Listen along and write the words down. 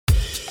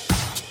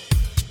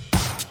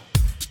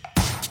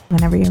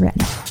Whenever you're ready.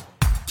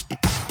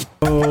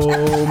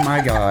 Oh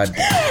my God.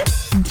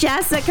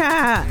 Jessica!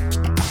 I've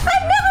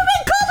never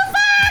been called a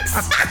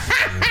fox!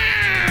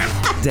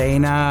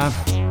 Dana.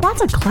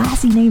 That's a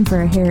classy name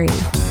for a Harry.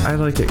 I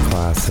like it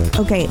classic.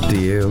 Okay. Do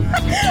you?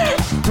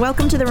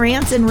 Welcome to the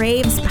Rants and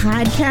Raves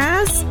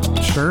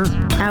podcast. Sure.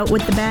 Out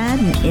with the bad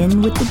and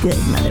in with the good,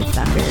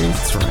 motherfuckers.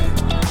 That's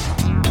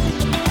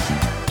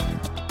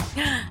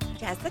right.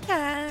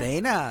 Jessica.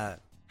 Dana.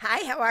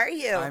 Hi, how are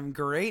you? I'm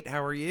great.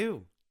 How are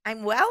you?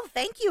 I'm well,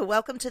 thank you.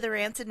 Welcome to the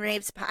Rants and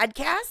Raves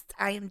podcast.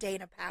 I am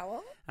Dana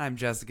Powell. I'm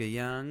Jessica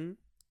Young.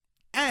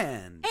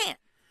 And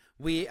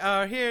we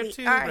are here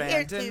to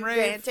rant and rave.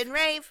 Rant and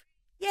rave.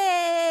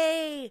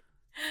 Yay!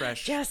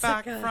 Fresh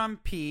Jessica. back from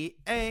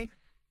PA.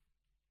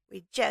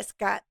 We just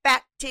got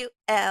back to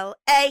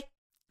LA.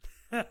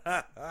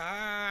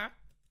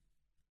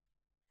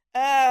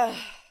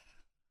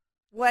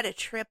 What a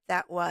trip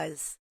that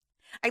was.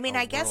 I mean,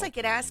 I guess I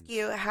could ask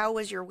you, how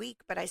was your week?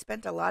 But I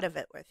spent a lot of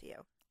it with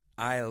you.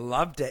 I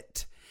loved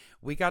it.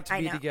 We got to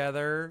be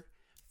together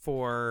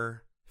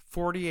for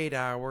 48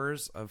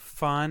 hours of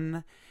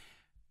fun.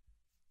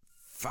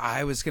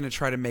 I was going to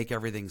try to make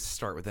everything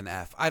start with an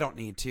F. I don't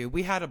need to.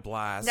 We had a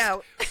blast.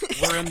 No.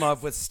 We're in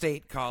love with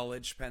State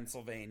College,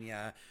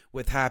 Pennsylvania,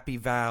 with Happy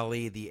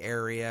Valley, the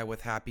area,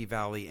 with Happy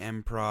Valley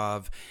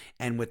Improv,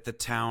 and with the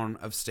town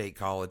of State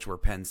College where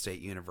Penn State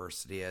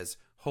University is.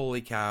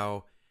 Holy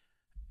cow.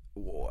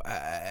 We're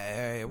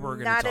going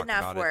to talk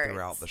about it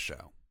throughout the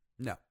show.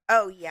 No.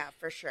 Oh, yeah,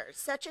 for sure.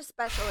 Such a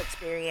special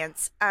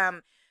experience.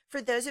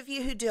 For those of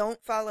you who don't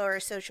follow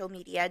our social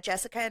media,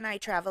 Jessica and I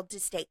traveled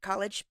to State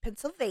College,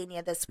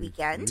 Pennsylvania this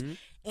weekend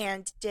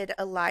and did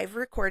a live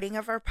recording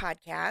of our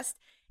podcast.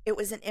 It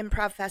was an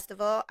improv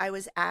festival. I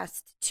was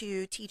asked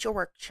to teach a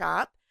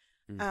workshop.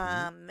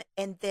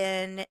 And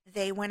then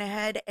they went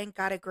ahead and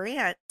got a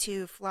grant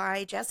to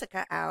fly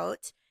Jessica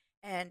out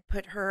and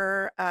put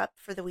her up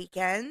for the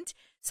weekend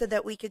so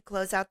that we could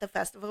close out the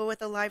festival with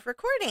a live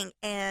recording.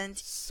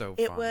 And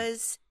it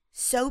was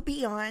so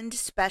beyond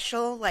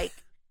special. Like,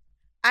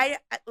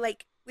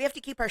 we have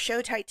to keep our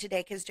show tight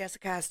today because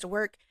Jessica has to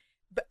work.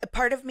 But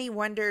part of me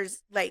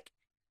wonders, like,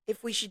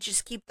 if we should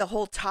just keep the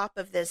whole top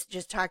of this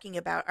just talking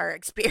about our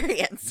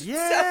experience.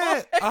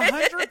 Yeah,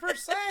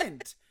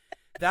 100%.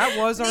 That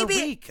was our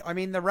week. I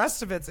mean, the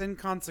rest of it's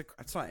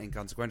it's not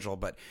inconsequential,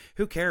 but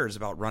who cares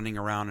about running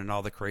around and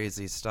all the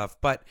crazy stuff?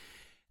 But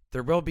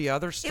there will be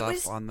other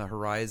stuff on the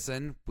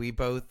horizon. We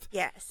both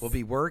will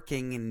be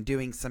working and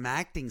doing some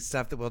acting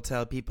stuff that we'll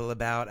tell people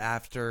about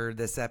after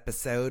this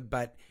episode.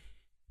 But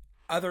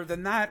other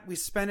than that, we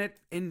spent it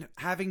in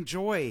having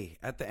joy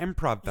at the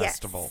improv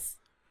festival.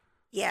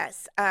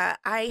 Yes.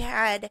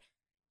 I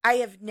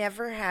have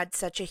never had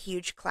such a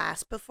huge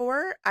class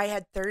before. I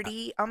had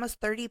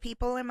almost 30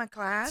 people in my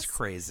class. It's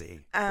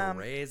crazy.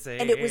 Crazy.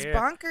 And it was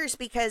bonkers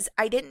because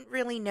I didn't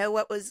really know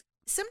what was.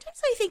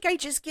 Sometimes I think I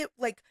just get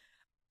like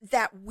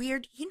that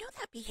weird,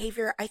 that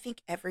behavior. I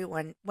think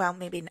everyone, well,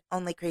 maybe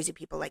only crazy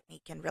people like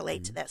me can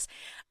relate to this.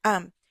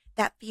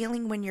 That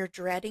feeling when you're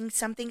dreading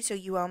something, so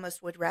you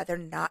almost would rather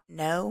not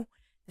know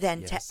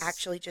than to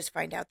actually just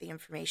find out the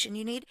information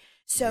you need.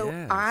 So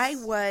I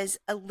was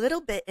a little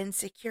bit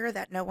insecure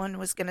that no one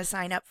was going to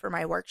sign up for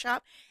my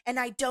workshop. And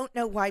I don't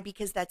know why,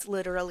 because that's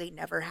literally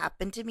never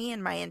happened to me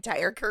in my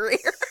entire career.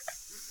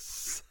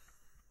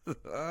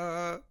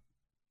 But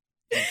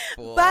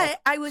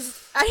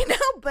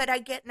but I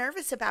get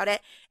nervous about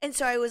it. And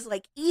so I was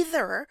like,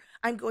 either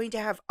I'm going to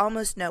have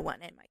almost no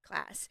one in my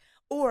class,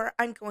 or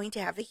I'm going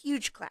to have a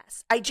huge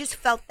class. I just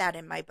felt that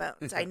in my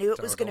bones. I knew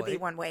it was going to be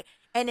one way.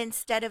 And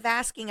instead of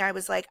asking, I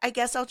was like, I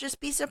guess I'll just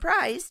be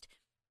surprised.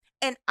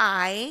 And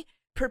I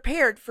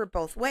prepared for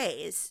both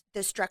ways,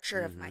 the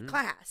structure of my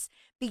class,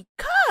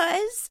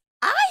 because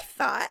I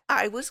thought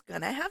I was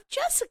going to have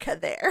Jessica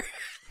there.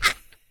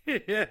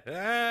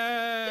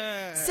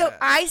 So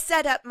I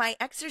set up my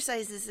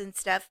exercises and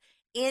stuff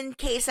in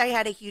case I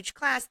had a huge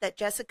class, that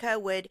Jessica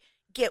would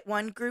get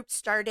one group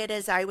started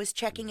as I was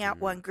checking out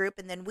one group,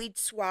 and then we'd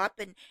swap,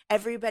 and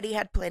everybody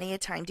had plenty of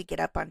time to get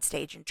up on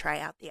stage and try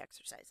out the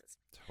exercises.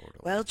 Totally.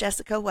 Well,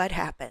 Jessica, what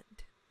happened?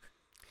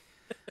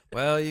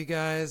 Well, you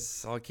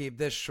guys, I'll keep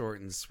this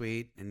short and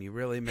sweet, and you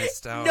really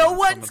missed out. No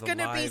one's going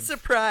to be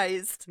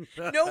surprised.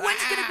 No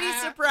one's going to be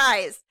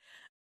surprised.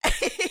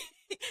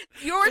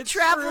 Your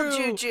travel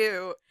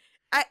juju.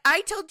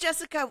 I told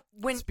Jessica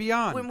when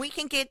we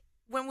can get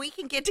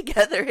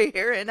together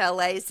here in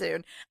LA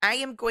soon, I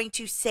am going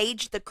to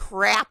sage the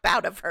crap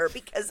out of her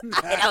because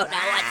I don't know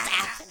what's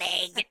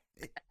happening.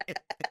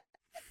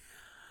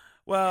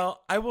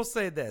 Well, I will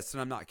say this, and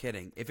I'm not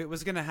kidding. If it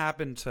was going to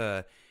happen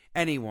to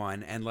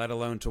anyone, and let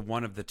alone to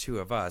one of the two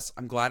of us,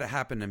 I'm glad it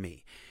happened to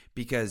me,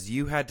 because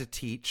you had to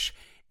teach,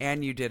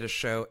 and you did a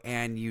show,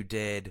 and you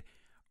did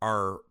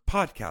our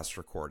podcast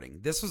recording.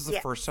 This was the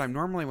first time.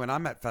 Normally when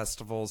I'm at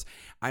festivals,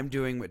 I'm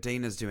doing what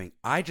Dana's doing.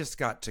 I just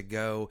got to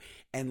go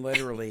and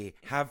literally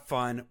have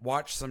fun,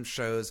 watch some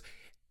shows,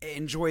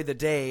 enjoy the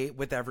day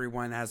with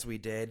everyone as we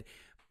did.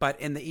 But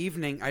in the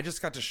evening, I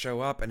just got to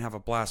show up and have a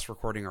blast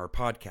recording our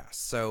podcast.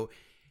 So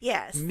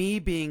Yes. Me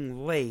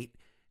being late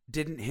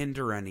didn't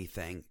hinder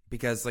anything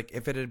because, like,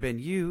 if it had been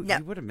you, No.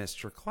 you would have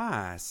missed your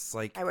class.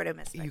 Like, I would have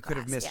missed my you could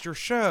have class, missed yeah. your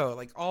show,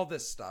 like all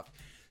this stuff.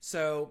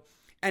 So,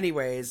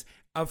 anyways,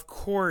 of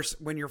course,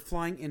 when you're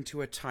flying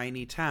into a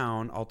tiny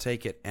town, I'll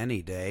take it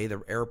any day.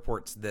 The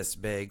airport's this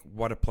big.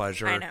 What a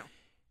pleasure. I know.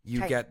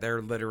 You get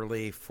there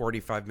literally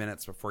 45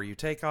 minutes before you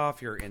take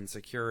off. You're in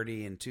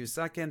security in 2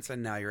 seconds,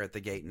 and now you're at the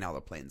gate, and now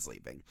the plane's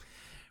leaving.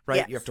 Right?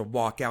 Yes. You have to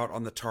walk out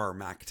on the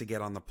tarmac to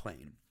get on the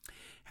plane.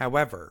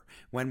 However,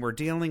 when we're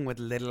dealing with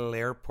little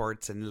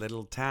airports and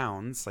little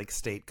towns like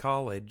State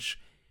College,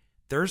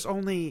 there's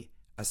only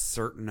a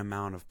certain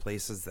amount of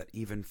places that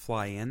even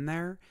fly in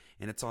there,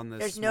 and it's on the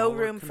There's no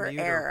room for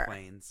commuter error.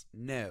 planes.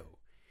 No.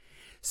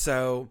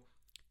 So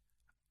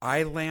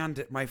I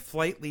landed. My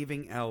flight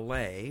leaving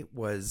LA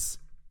was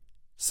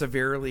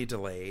severely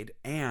delayed,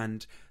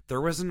 and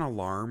there was an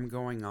alarm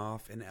going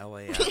off in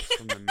LAX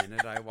from the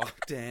minute I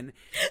walked in.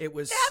 It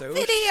was so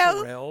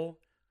shrill.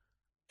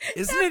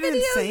 Isn't it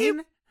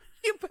insane?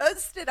 You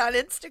posted on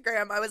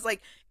Instagram. I was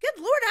like,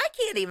 good Lord, I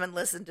can't even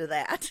listen to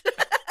that.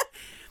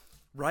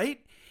 Right?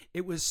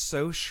 It was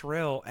so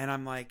shrill, and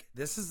I'm like,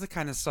 this is the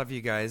kind of stuff,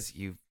 you guys,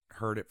 you've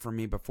heard it from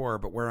me before,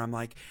 but where I'm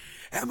like,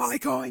 am I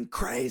going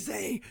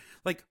crazy?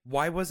 Like,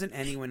 why wasn't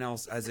anyone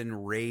else as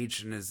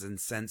enraged and as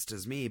incensed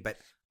as me? But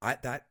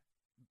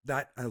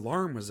that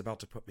alarm was about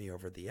to put me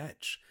over the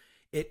edge.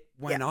 It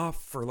went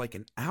off for like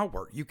an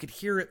hour. You could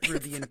hear it through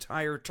the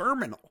entire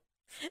terminal.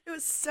 It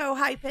was so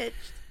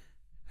high-pitched.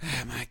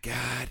 Oh, my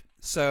God.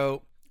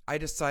 So I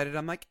decided,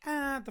 I'm like,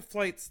 the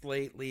flight's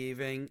late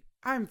leaving.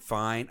 I'm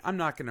fine. I'm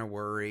not going to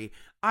worry.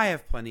 I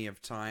have plenty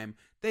of time.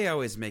 They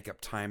always make up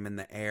time in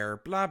the air,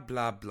 blah,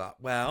 blah, blah.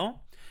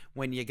 Well,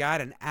 when you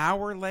got an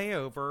hour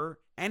layover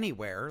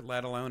anywhere,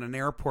 let alone an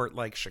airport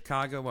like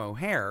Chicago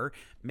O'Hare,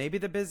 maybe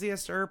the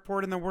busiest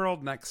airport in the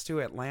world next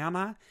to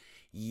Atlanta,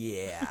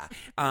 yeah.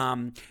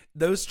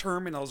 Those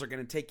terminals are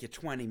going to take you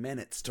 20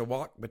 minutes to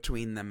walk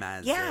between them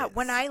as Yeah, is.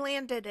 when I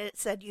landed, it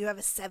said you have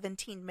a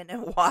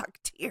 17-minute walk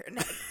to your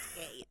next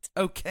gate.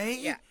 Okay.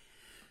 Yeah.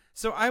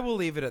 So I will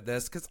leave it at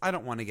this because I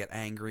don't want to get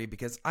angry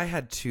because I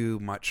had too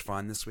much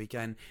fun this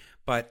weekend.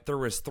 But there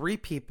was 3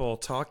 people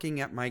talking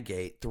at my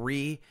gate,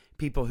 3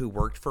 people who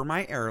worked for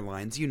my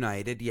airlines,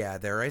 United. Yeah,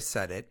 there I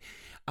said it.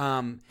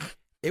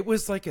 It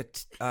was like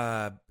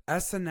a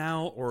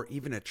SNL or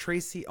even a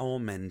Tracy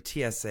Ullman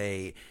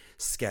TSA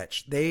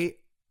sketch. They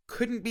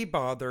couldn't be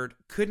bothered,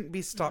 couldn't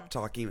be stopped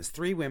talking. It was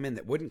 3 women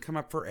that wouldn't come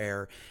up for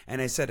air.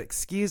 And I said,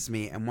 excuse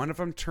me. And one of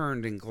them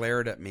turned and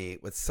glared at me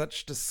with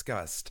such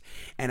disgust.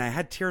 And I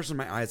had tears in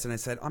my eyes. And I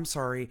said, I'm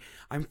sorry.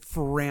 I'm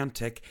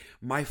frantic.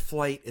 My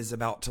flight is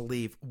about to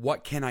leave.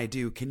 What can I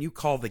do? Can you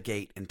call the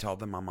gate and tell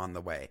them I'm on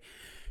the way?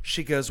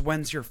 She goes,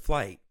 when's your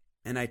flight?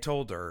 And I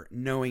told her,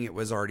 knowing it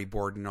was already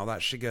boarded and all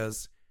that. She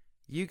goes,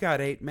 you got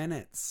 8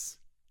 minutes.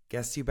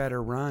 Guess you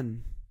better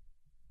run.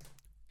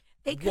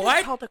 They could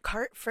have called a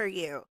cart for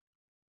you.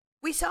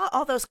 We saw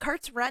all those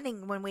carts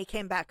running when we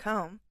came back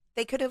home.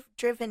 They could have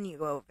driven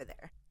you over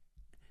there.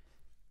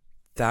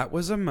 That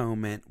was a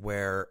moment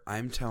where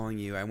I'm telling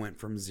you, I went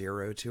from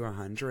 0 to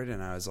 100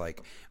 and I was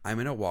like, I'm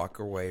going to walk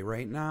away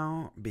right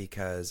now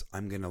because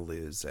I'm going to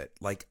lose it.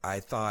 Like, I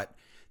thought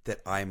that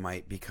I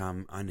might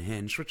become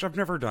unhinged, which I've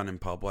never done in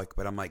public,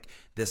 but I'm like,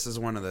 this is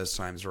one of those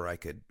times where I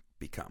could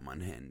become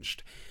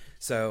unhinged.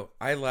 So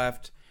I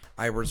left.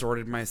 I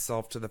resorted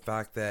myself to the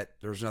fact that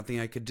there's nothing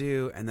I could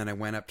do. And then I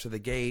went up to the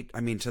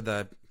to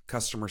the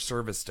customer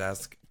service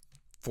desk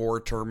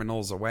 4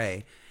 terminals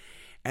away.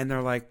 And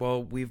they're like,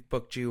 well, we've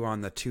booked you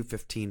on the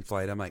 2:15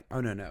 flight. I'm like, oh,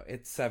 no,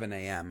 it's 7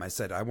 a.m. I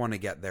said, I want to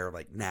get there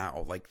like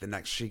now, like the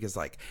next. She is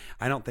like,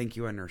 I don't think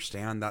you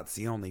understand. That's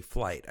the only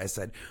flight. I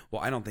said,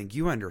 well, I don't think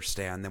you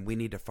understand. Then we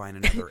need to find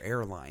another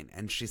airline.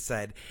 And she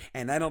said,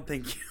 and I don't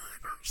think you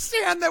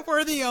understand that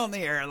we're the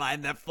only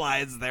airline that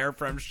flies there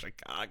from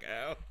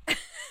Chicago.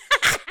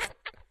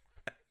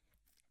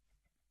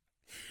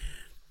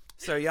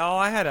 So, y'all,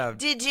 I had a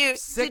Did you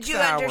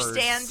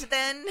understand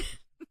then?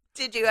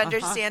 Did you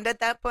understand at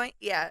that point?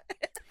 Yeah.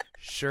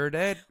 Sure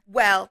did.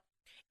 Well,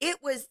 it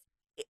was,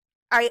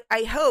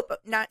 I hope,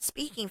 not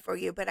speaking for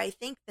you, but I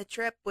think the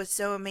trip was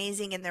so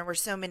amazing and there were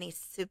so many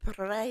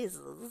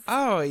surprises.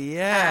 Oh,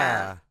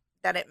 yeah.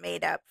 That it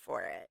made up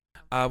for it.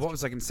 What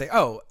was I going to say?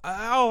 Oh,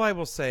 all I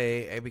will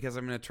say, because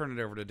I'm going to turn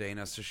it over to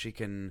Dana so she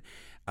can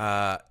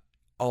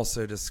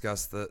also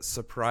discuss the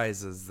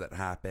surprises that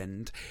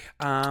happened.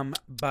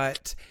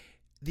 But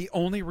the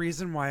only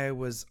reason why I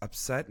was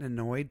upset and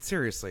annoyed,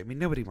 seriously, I mean,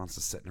 nobody wants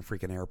to sit in a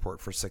freaking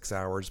airport for 6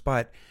 hours,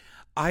 but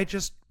I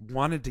just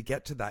wanted to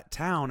get to that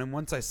town. And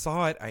once I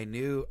saw it, I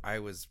knew I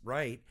was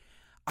right.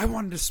 I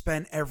wanted to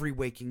spend every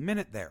waking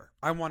minute there.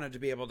 I wanted to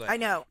be able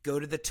to go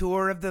to the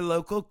tour of the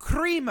local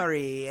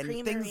creamery and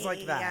things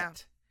like that. Yeah.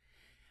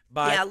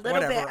 But yeah, a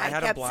little whatever, bit. I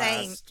had a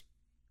blast.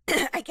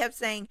 I kept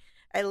saying,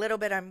 a little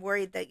bit, I'm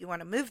worried that you want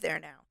to move there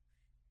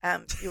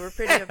now. You were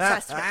pretty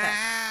obsessed with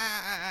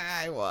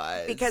that. I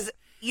was. Because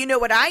you know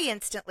what I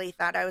instantly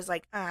thought? I was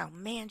like, oh,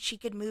 man, she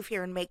could move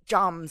here and make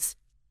joms.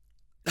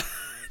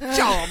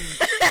 Jom.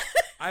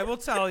 I will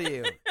tell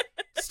you,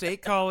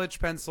 State College,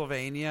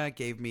 Pennsylvania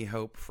gave me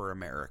hope for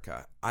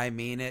America. I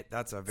mean it.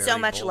 That's a very so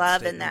much bold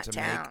love in statement that to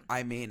make. town.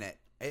 I mean it.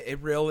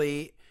 It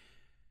really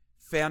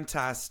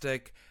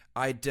fantastic,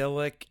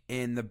 idyllic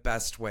in the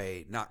best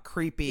way. Not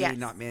creepy, Yes.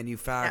 not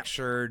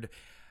manufactured.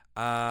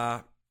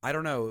 No. I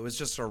don't know. It was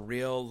just a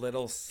real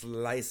little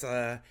slice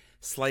of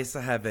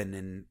heaven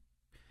in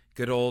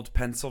good old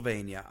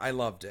Pennsylvania. I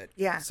loved it.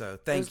 Yeah. So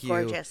It thank was you.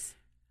 gorgeous.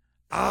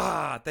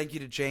 Thank you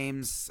to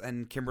James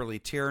and Kimberly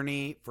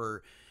Tierney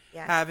for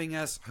having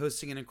us,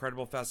 hosting an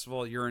incredible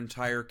festival, your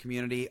entire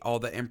community, all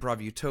the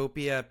Improv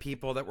Utopia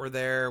people that were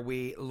there.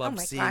 We loved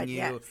seeing you.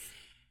 Yes.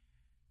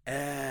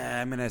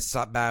 I'm going to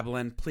stop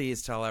babbling.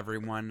 Please tell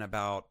everyone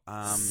about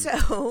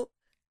the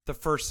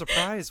first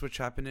surprise, which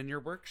happened in your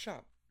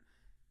workshop.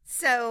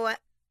 So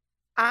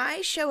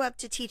I show up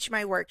to teach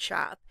my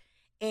workshop,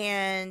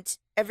 and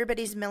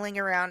everybody's milling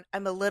around.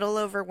 I'm a little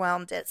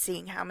overwhelmed at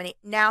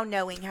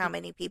knowing how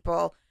many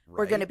people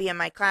were going to be in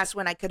my class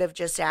when I could have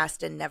just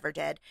asked and never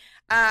did.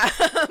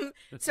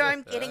 So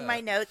I'm getting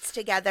my notes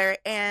together,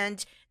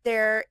 and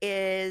there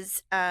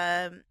is,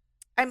 I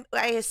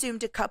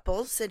assumed a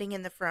couple sitting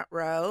in the front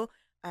row,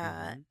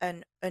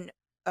 an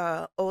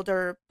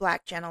older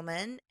Black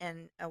gentleman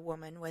and a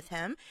woman with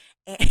him,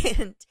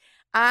 and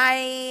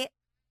I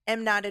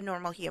am not a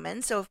normal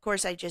human, so of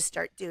course I just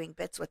start doing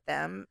bits with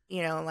them,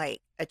 like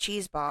a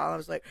cheese ball. I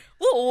was like,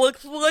 well,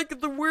 looks like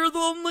we're the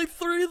only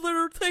 3 that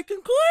are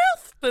taking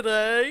class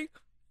today.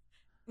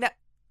 No,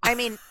 I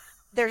mean,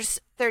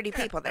 there's 30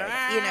 people there,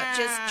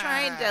 just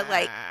trying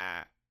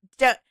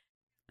to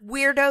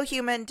weirdo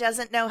human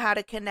doesn't know how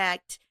to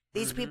connect.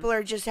 These people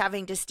are just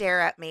having to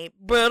stare at me.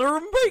 Better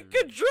make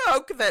a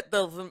joke that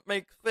doesn't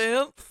make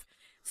sense.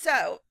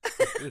 So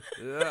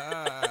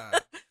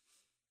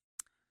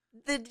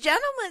the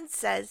gentleman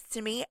says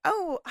to me,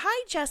 "Oh,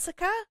 hi,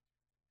 Jessica."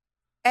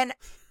 And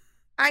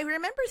I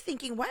remember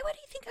thinking, why would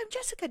he think I'm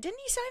Jessica? Didn't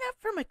he sign up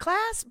for my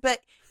class?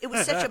 But it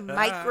was such a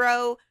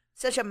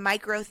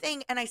micro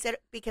thing. And I said,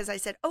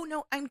 "Oh,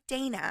 no, I'm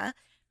Dana."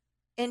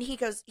 And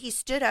he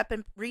stood up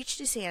and reached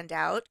his hand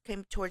out,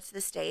 came towards the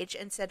stage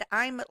and said,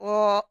 "I'm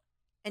oh,"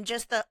 and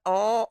just the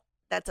oh,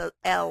 that's a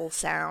L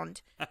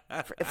sound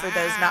for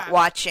those not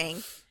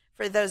watching.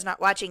 For those not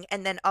watching,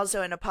 and then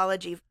also an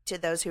apology to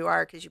those who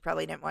are, because you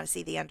probably didn't want to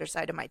see the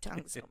underside of my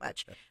tongue so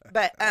much.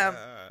 But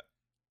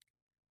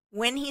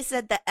when he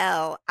said the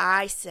L,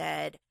 I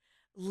said,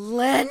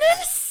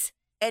 "Lennis,"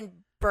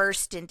 and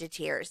burst into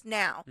tears.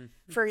 Now,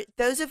 for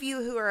those of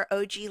you who are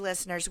OG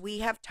listeners, we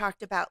have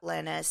talked about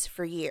Lennis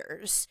for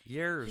years.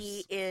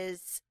 He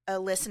is a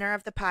listener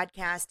of the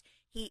podcast.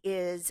 He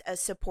is a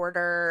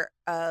supporter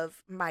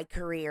of my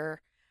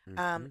career.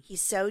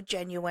 He's so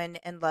genuine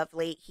and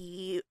lovely.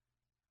 He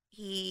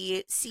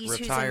sees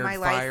who's in my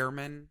life.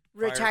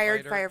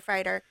 Retired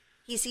firefighter.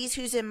 He sees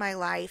who's in my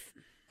life,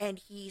 and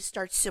he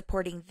starts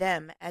supporting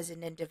them as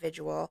an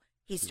individual.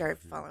 He started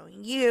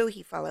following you.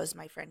 He follows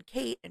my friend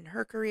Kate and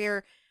her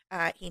career.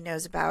 He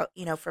knows about,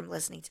 from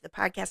listening to the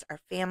podcast, our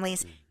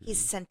families. He's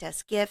sent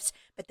us gifts.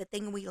 But the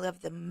thing we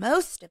love the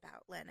most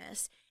about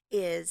Lennis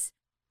is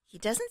he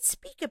doesn't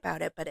speak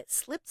about it, but it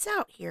slips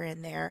out here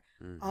and there,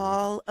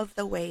 all of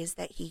the ways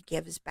that he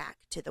gives back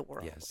to the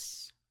world.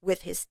 Yes.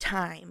 With his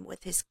time,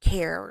 with his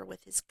care,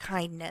 with his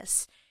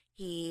kindness.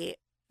 He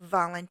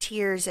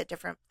volunteers at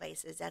different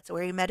places. That's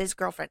where he met his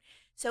girlfriend.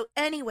 So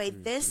anyway,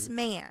 this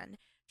man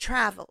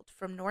traveled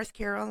from North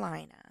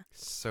Carolina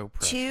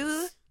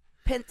to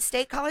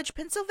State College,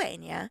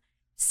 Pennsylvania,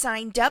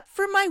 signed up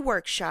for my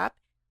workshop.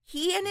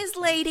 He and his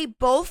lady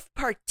both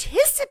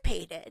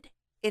participated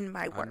in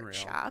my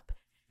workshop.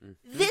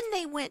 Then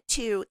they went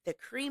to the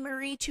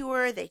Creamery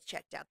tour. They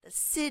checked out the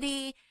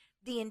city.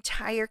 The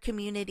entire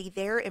community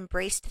there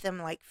embraced them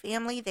like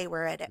family. They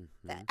were at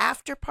the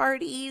after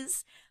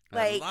parties.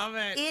 I love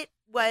it. It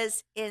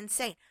was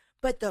insane.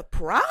 But the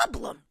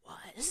problem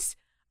was,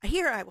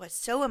 here I was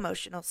so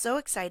emotional, so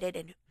excited,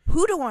 and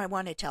who do I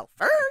want to tell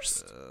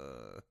first?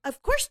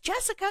 Of course,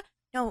 Jessica.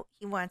 No,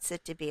 he wants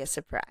it to be a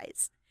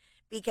surprise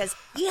because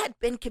he had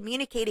been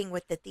communicating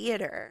with the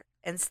theater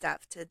and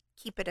stuff to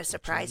keep it a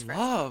surprise for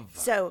us.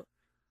 So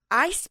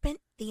I spent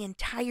the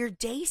entire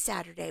day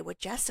Saturday with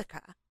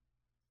Jessica,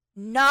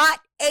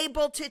 not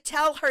able to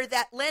tell her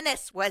that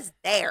Lennis was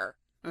there.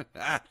 And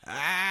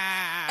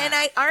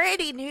I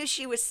already knew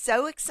she was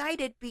so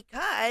excited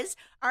because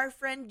our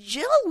friend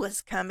Jill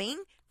was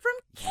coming from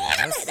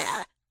Canada.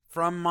 Yes.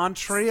 From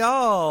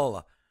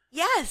Montreal.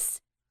 Yes.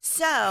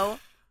 So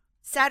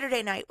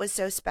Saturday night was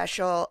so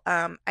special.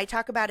 I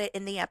talk about it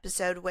in the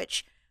episode,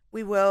 which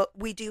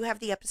we do have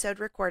the episode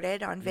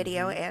recorded on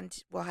video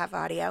and we'll have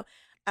audio.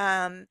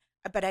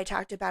 But I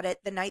talked about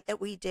it the night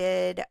that we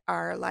did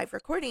our live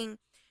recording.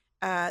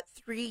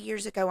 3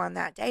 years ago on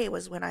that day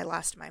was when I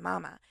lost my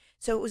mama.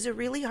 So it was a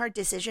really hard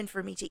decision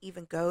for me to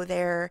even go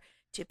there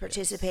to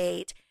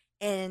participate.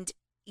 And,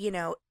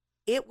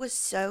 it was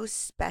so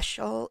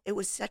special. It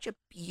was such a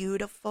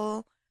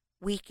beautiful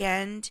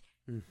weekend.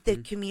 the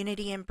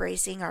community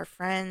embracing our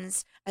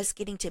friends, us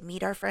getting to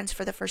meet our friends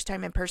for the first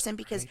time in person,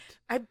 because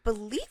I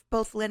believe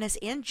both Linus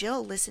and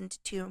Jill listened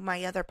to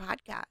my other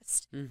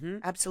podcast,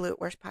 Absolute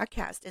Worst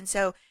Podcast. And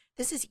so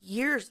this is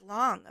years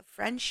long of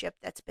friendship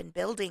that's been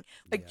building.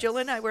 Like Jill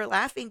and I were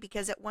laughing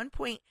because at one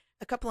point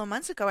a couple of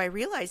months ago, I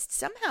realized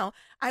somehow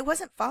I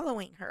wasn't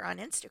following her on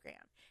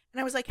Instagram. And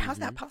I was like, how's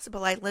that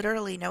possible? I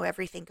literally know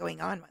everything going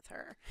on with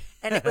her.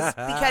 And it was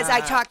because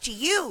I talked to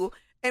you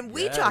and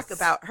we talk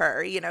about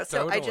her, you know,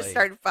 so I just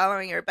started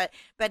following her. But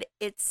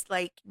it's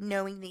like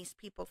knowing these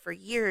people for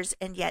years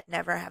and yet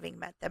never having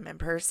met them in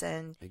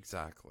person.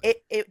 Exactly.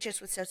 It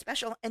just was so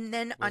special. And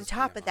then on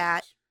top of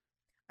that,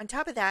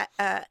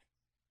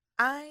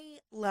 I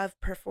love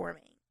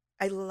performing.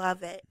 I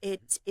love it.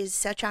 It is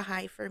such a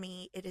high for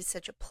me. It is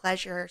such a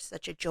pleasure,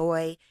 such a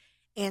joy.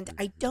 And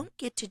I don't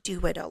get to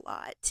do it a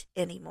lot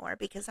anymore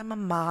because I'm a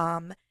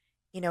mom.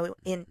 You know,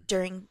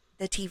 during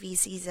the TV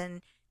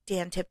season,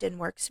 Dan Tipton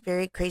works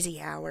very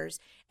crazy hours.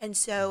 And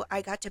so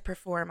I got to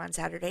perform on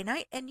Saturday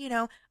night. And, you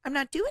know, I'm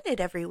not doing it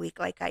every week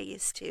like I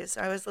used to.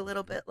 So I was a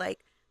little bit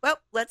like, well,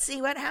 let's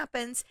see what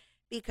happens.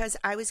 Because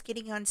I was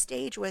getting on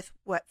stage with,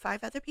 3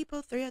 other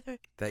people?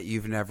 That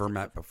you've never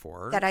met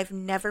before? That I've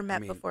never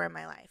met before in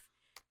my life.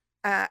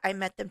 I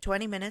met them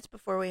 20 minutes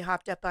before we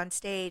hopped up on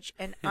stage.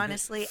 And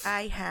honestly,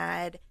 I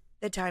had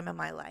the time of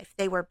my life.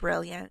 They were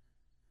brilliant.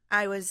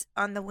 I was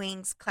on the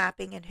wings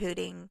clapping and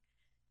hooting.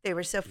 They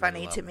were so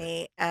funny to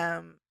me.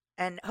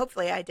 And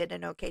hopefully I did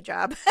an okay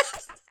job.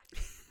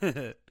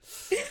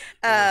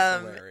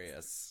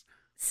 Hilarious.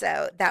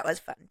 So that was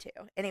fun too.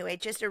 Anyway,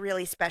 just a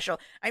really special,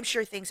 I'm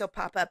sure things will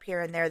pop up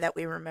here and there that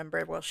we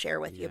remember we'll share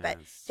with you.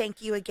 But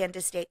thank you again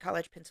to State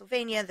College,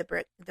 Pennsylvania, the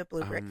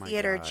Blue Brick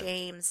Theater,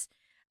 James,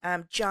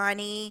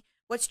 Johnny.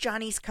 What's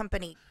Johnny's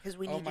company? Because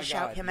we need to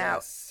shout him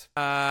out.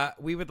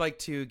 We would like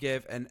to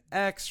give an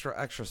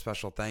extra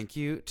special thank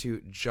you to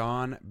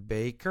John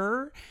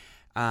Baker.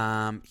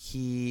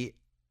 He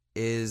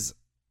is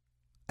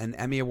an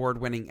Emmy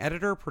Award-winning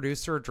editor,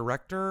 producer,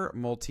 director,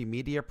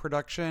 multimedia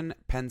production,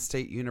 Penn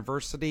State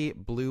University,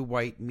 Blue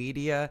White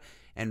Media,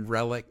 and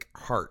Relic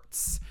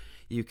Hearts.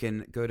 You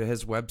can go to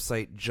his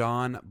website,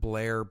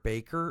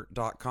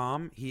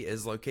 johnblairbaker.com. He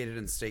is located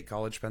in State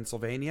College,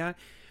 Pennsylvania.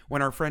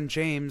 When our friend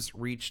James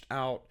reached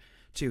out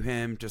to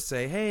him to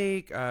say,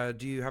 hey,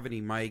 do you have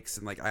any mics?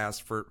 And like I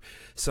asked for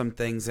some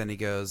things, and he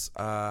goes,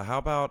 how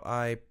about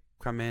I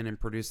come in and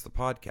produce the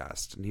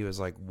podcast? And he was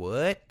like,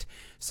 what?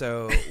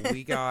 So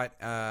we got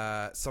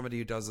somebody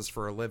who does this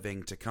for a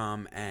living to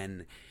come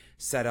and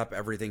set up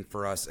everything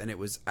for us, and it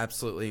was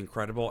absolutely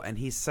incredible. And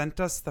he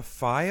sent us the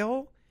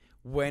file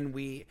when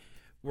we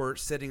were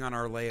sitting on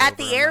our layover at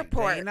the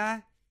airport. Like,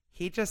 Dana,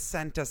 he just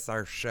sent us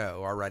our show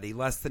already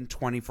less than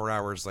 24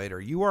 hours later.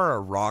 You are a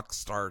rock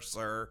star,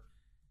 sir.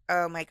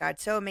 Oh my God,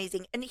 so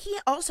amazing. And he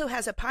also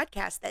has a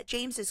podcast that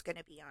James is going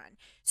to be on.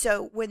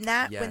 So when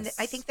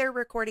I think they're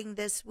recording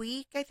this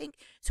week, I think.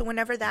 So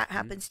whenever that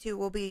happens too,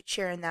 we'll be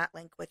sharing that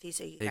link with you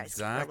so you guys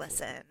can go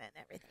listen and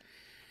everything.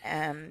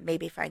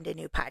 Maybe find a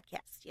new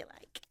podcast you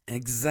like.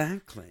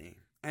 Exactly.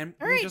 And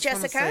all we right, just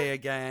Jessica. want to say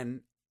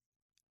again,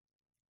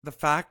 the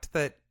fact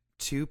that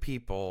 2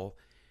 people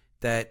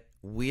that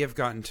we have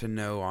gotten to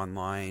know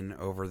online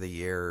over the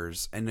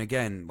years, and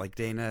again, like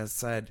Dana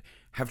said,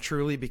 have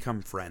truly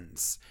become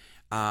friends.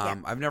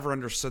 I've never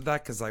understood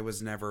that because I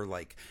was never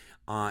like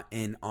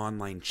in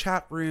online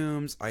chat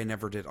rooms. I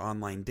never did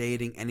online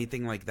dating,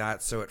 anything like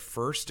that. So at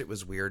first it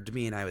was weird to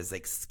me and I was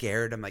like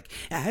scared. I'm like,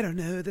 I don't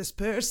know who this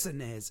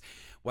person is.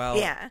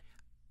 Well,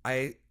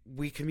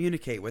 we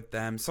communicate with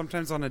them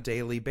sometimes on a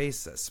daily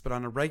basis, but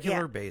on a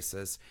regular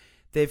basis,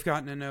 they've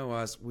gotten to know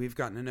us. We've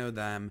gotten to know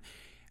them.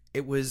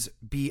 It was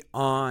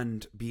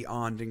beyond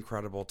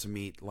incredible to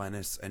meet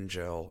Linus and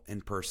Jill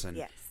in person.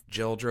 Yes.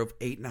 Jill drove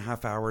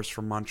 8.5 hours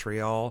from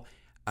Montreal.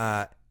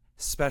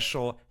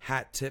 Special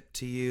hat tip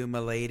to you,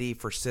 milady,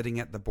 for sitting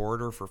at the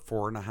border for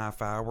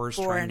 4.5 hours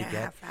trying to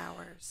get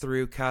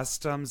through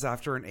customs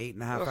after an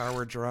 8.5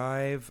 hour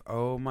drive.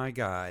 Oh my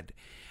God.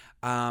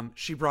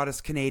 She brought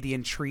us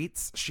Canadian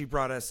treats. She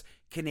brought us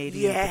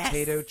Canadian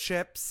potato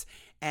chips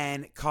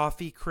and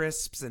coffee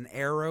crisps and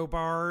Aero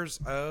bars.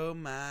 Oh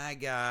my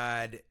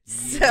God.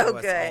 You know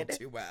us all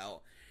too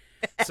well.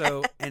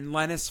 So, and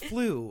Linus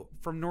flew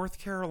from North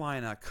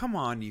Carolina. Come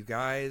on, you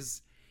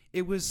guys.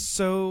 It was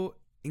so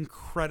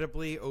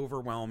incredibly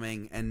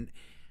overwhelming. And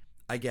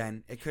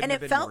again, it couldn't have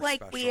been more special. And it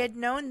felt like we had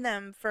known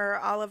them for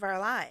all of our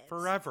lives.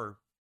 Forever.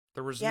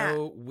 There was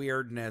no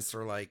weirdness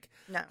or like,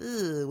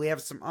 we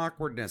have some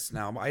awkwardness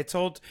now. I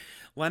told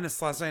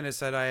Linus last night, I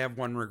said, I have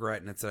one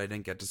regret, and it's that I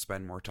didn't get to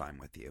spend more time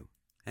with you.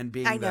 And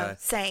being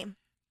same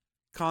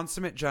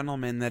consummate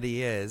gentleman that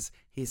he is,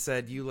 he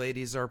said, you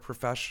ladies are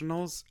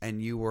professionals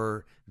and you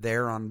were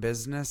there on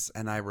business,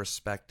 and I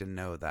respect and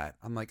know that.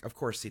 I'm like, of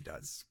course he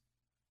does.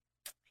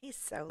 He's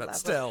so lovely. But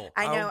still,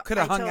 I know. Could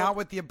have hung out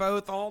with you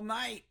both all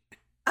night.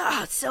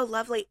 Oh, so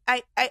lovely.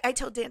 I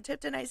told Dan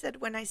Tipton, I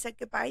said, when I said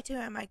goodbye to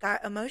him, I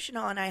got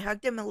emotional and I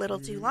hugged him a little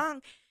too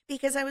long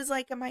because I was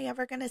like, am I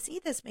ever going to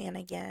see this man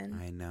again?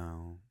 I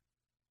know.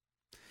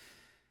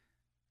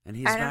 And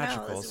he's I don't know,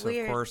 magical. it's So,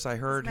 weird. of course, I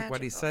heard It's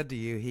what he magical. said to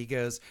you. He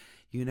goes,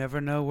 "You never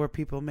know where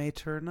people may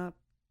turn up."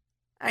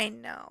 I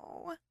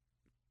know.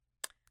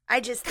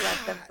 I just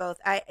love them God. both.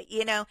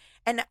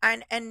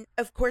 And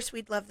of course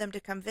we'd love them to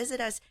come visit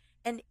us.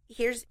 And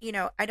here's,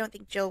 I don't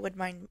think Jill would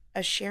mind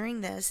us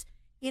sharing this.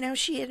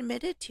 She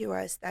admitted to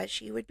us that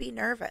she would be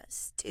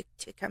nervous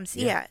to come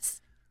see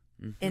us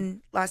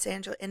in Los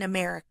Angeles, in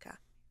America.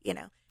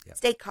 Yep.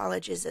 State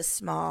College is a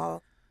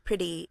small,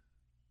 pretty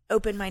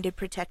open-minded,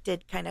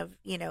 protected kind of,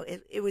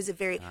 it was a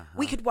very,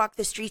 we could walk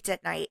the streets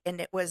at night and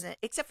it wasn't,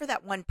 except for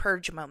that one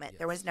purge moment. Yes.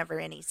 There was never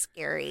any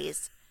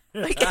scaries.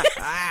 Like,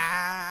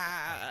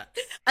 I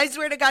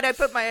swear to God, I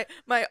put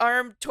my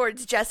arm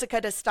towards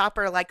Jessica to stop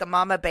her like a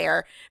mama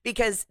bear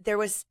because there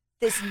was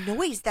this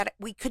noise that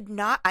we could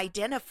not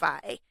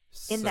identify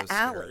in the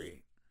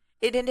alley.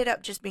 It ended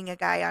up just being a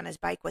guy on his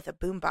bike with a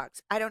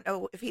boombox. I don't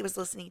know if he was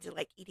listening to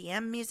like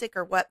EDM music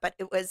or what, but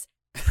it was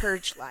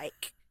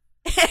purge-like.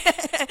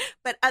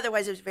 But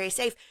otherwise, it was very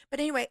safe. But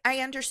anyway, I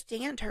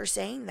understand her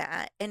saying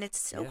that, and it's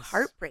so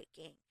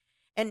heartbreaking.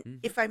 And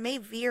if I may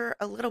veer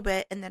a little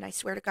bit, and then I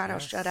swear to God, I'll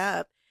shut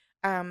up.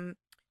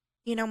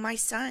 My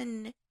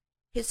son,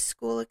 his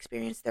school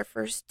experienced their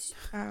first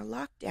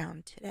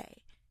lockdown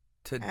today.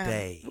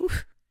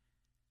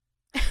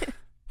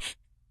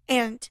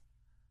 And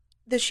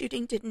the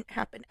shooting didn't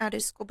happen at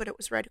his school, but it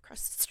was right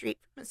across the street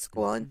from his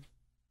school. And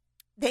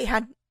they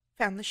had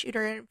found the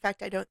shooter. And in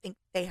fact, I don't think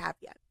they have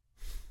yet.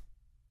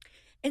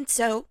 And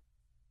so,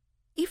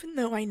 even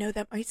though I know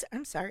that my son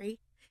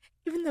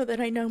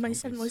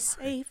was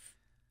safe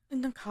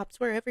and the cops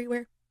were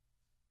everywhere,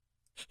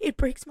 it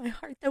breaks my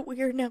heart that we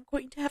are now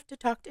going to have to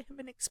talk to him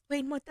and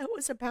explain what that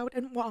was about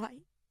and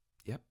why.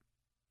 Yep.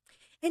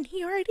 And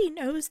he already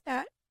knows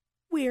that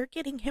we're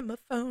getting him a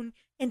phone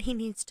and he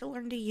needs to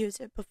learn to use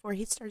it before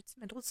he starts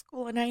middle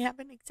school. And I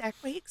haven't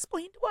exactly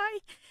explained why,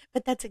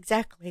 but that's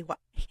exactly why.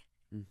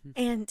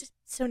 And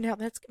so now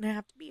that's going to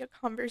have to be a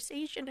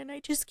conversation. And I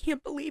just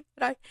can't believe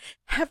that I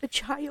have a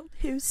child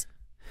who's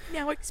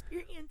now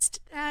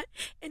experienced that.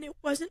 And it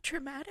wasn't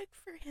traumatic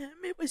for him.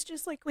 It was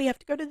just like, we have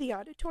to go to the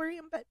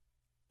auditorium, but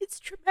it's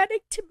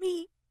traumatic to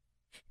me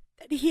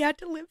that he had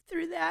to live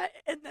through that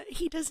and that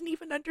he doesn't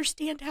even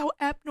understand how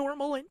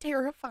abnormal and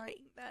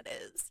terrifying that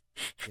is.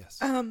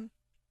 Yes.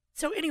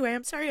 So anyway,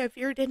 I'm sorry I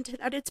veered into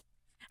that.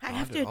 I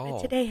have to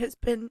admit, today has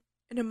been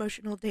an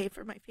emotional day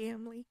for my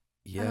family.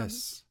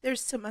 Yes. There's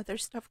some other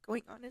stuff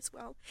going on as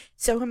well,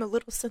 so I'm a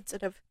little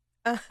sensitive.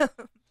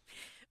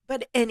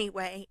 But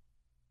anyway,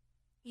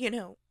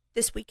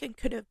 this weekend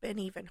could have been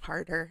even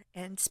harder,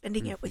 and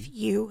spending it with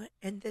you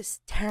in this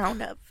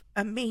town of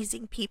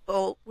amazing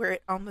people where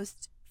it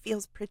almost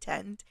feels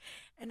pretend,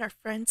 and our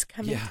friends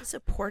coming to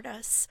support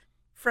us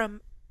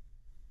from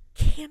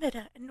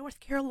Canada and North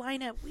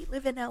Carolina. We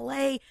live in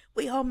LA.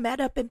 We all met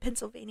up in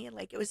Pennsylvania.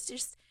 Like, it was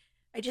just,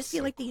 I just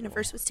feel like the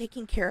universe was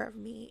taking care of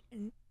me,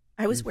 and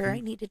I was where I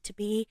needed to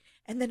be,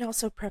 and then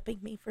also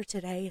prepping me for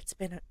today. It's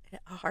been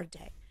a hard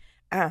day.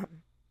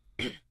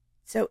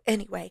 So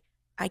anyway,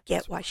 I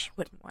get why she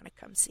wouldn't want to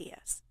come see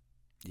us.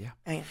 Yeah.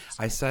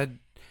 I said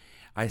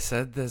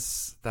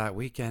this that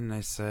weekend.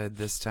 I said,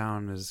 this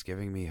town is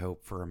giving me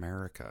hope for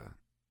America.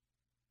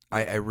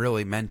 I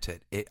really meant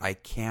it. I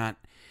can't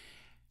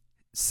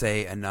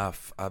say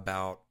enough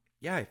about,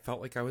 I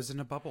felt like I was in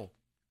a bubble.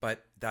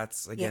 But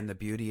that's, again, the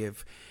beauty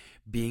of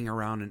being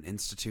around an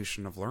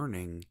institution of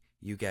learning.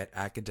 You get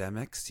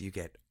academics, you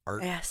get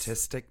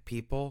artistic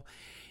people,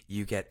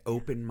 you get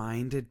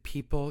open-minded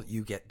people,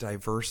 you get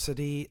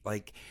diversity,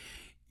 like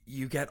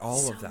you get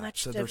all of that.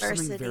 So there's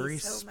something very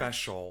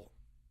special.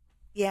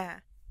 Yeah,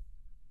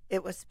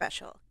 it was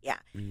special. Yeah.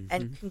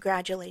 And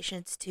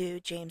congratulations to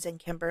James and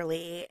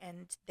Kimberly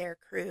and their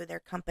crew, their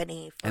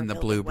company, for and the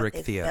Blue Brick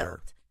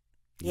Theater. Built.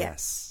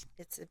 Yes.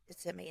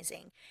 It's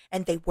amazing.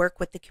 And they work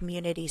with the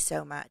community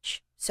so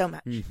much.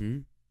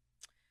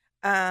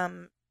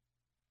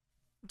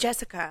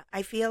 Jessica,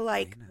 I feel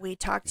like we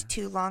talked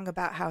too long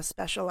about how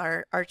special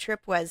our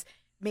trip was.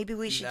 Maybe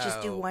we should just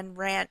do one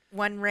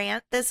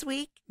rant this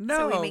week. No,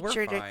 so we make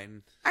we're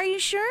fine. Are you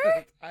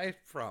sure? I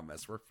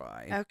promise we're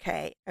fine.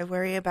 Okay, I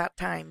worry about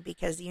time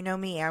because you know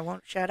me, I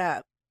won't shut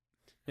up.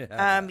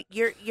 Yeah.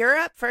 You're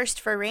up first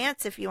for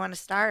rants if you want to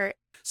start.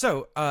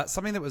 So,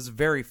 something that was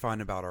very fun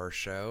about our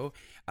show,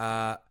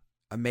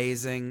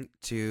 amazing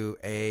to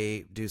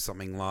do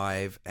something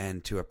live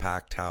and to a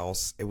packed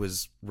house. It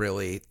was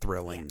really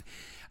thrilling.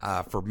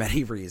 For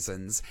many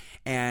reasons.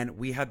 And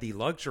we had the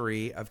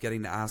luxury of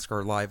getting to ask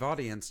our live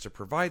audience to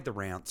provide the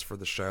rants for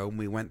the show. And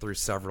we went through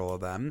several of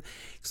them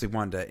because we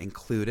wanted to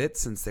include it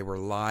since they were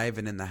live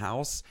and in the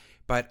house.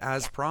 But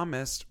as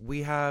promised,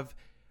 we have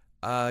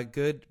a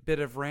good bit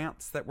of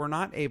rants that we're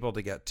not able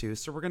to get to.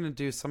 So we're going to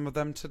do some of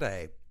them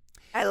today.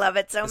 I love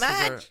it so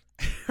much.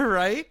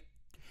 Right?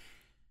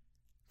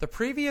 The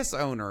previous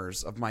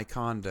owners of my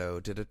condo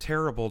did a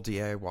terrible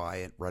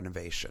DIY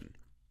renovation.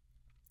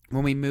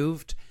 When we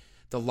moved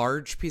the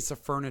large piece of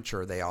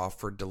furniture they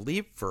offered to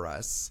leave for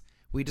us,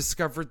 we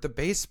discovered the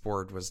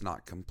baseboard was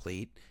not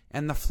complete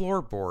and the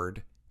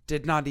floorboard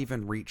did not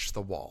even reach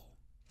the wall.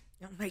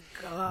 Oh my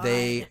God.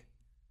 They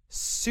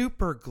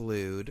super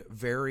glued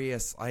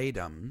various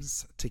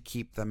items to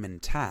keep them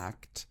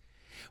intact.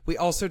 We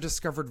also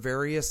discovered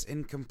various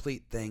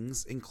incomplete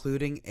things,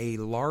 including a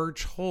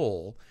large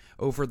hole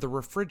over the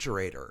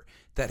refrigerator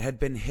that had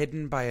been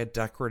hidden by a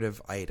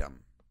decorative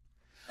item.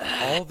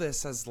 All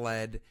this has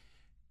led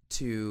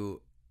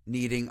to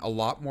needing a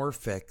lot more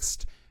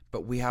fixed,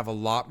 but we have a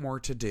lot more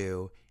to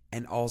do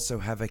and also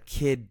have a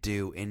kid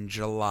due in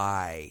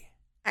July.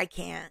 I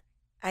can't.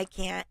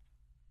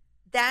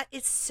 That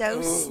is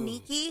so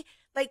sneaky.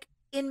 Like,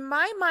 in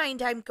my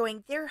mind, I'm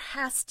going, there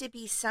has to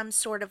be some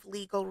sort of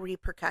legal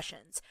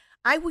repercussions.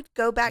 I would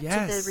go back to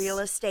the real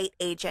estate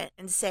agent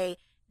and say,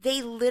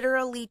 they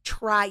literally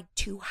tried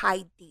to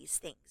hide these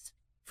things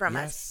from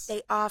us.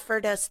 They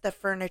offered us the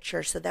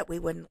furniture so that we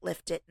wouldn't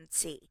lift it and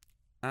see.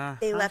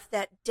 They left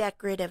that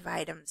decorative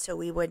item so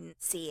we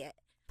wouldn't see it.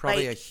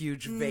 Probably a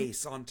huge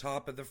vase on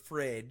top of the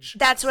fridge.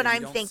 That's what so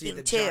I'm don't thinking see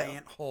the too.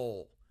 Giant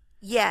hole.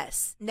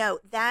 Yes. No,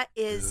 that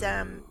is,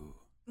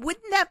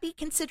 wouldn't that be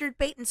considered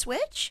bait and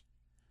switch?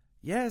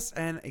 Yes,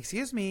 and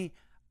excuse me,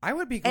 I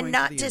would be going and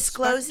not to the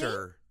disclosing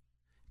inspector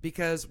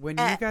because when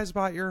you guys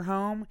bought your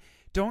home,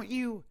 don't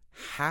you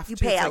have you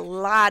to pay a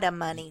lot of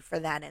money for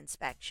that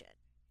inspection?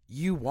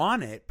 You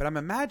want it, but I'm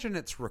imagining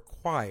it's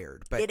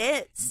required. But it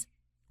is.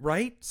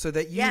 Right? So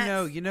that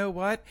you know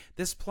what?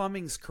 This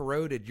plumbing's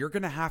corroded. You're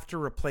going to have to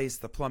replace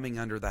the plumbing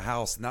under the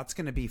house, and that's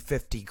going to be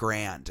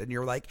 $50,000. And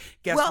you're like,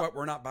 guess what?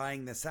 We're not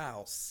buying this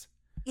house.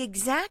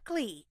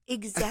 Exactly,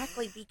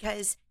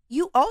 because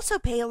you also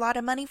pay a lot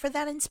of money for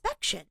that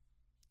inspection.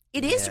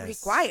 It is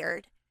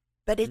required,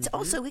 but it's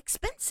also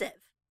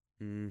expensive.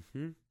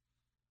 Mm-hmm.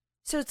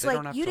 So it's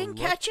like, you didn't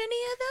catch any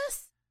of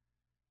this?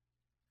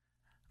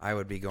 I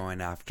would be going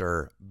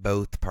after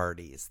both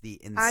parties. The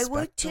inspector. I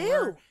would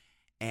too.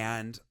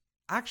 And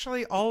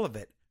actually all of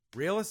it.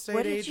 Real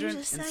estate agent,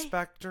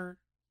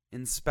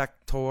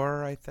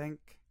 inspector, I think.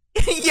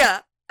 Yeah,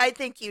 I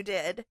think you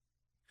did.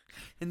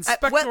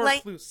 Inspector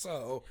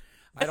Clouseau.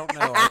 I don't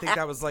know. I think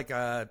that was like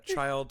a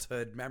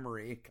childhood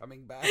memory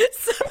coming back.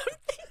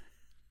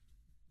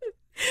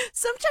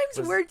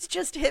 Sometimes words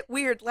just hit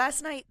weird.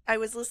 Last night I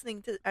was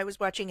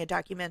watching a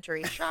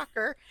documentary,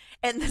 shocker,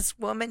 and this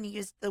woman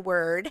used the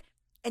word,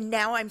 and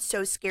now I'm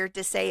so scared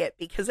to say it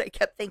because I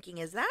kept thinking,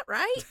 is that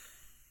right?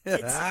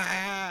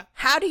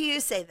 How do you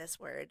say this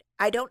word?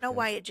 I don't know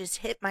why it just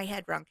hit my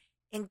head wrong.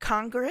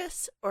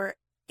 Incongruous or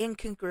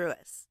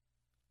incongruous?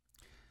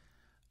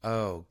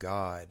 Oh,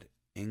 God.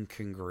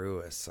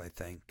 Incongruous, I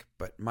think.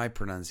 But my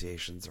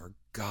pronunciations are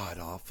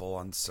god-awful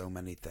on so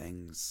many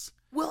things.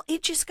 Well,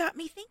 it just got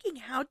me thinking,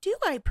 how do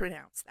I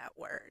pronounce that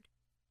word?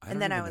 And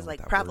then I was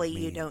like, probably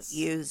you don't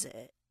use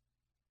it.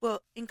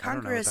 Well,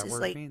 incongruous is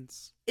like,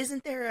 means.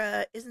 Isn't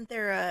there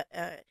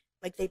a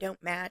like they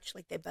don't match,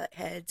 like they butt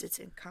heads, it's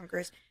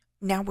incongruous.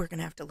 Now we're going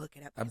to have to look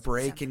it up. A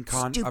break in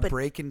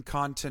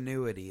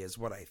continuity is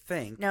what I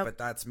think, but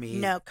that's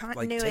me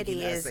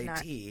continuity like taking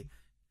the SAT,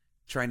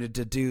 trying to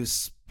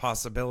deduce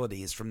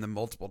possibilities from the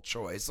multiple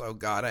choice. Oh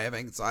God, I have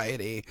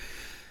anxiety.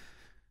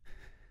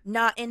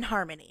 Not in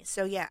harmony.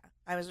 So yeah,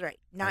 I was right.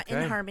 Not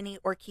in harmony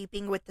or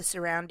keeping with the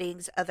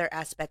surroundings, other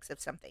aspects of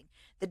something.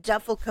 The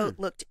duffel coat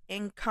looked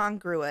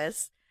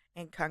incongruous.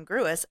 I'm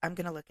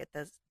going to look at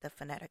the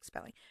phonetic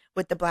spelling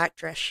with the black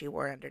dress she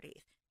wore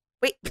underneath.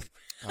 Wait,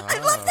 I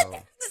love that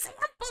the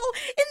example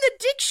in the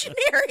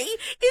dictionary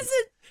is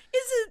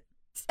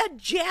a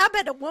jab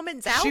at a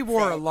woman's outfit. She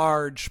wore a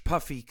large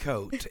puffy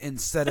coat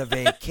instead of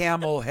a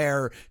camel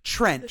hair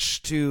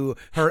trench to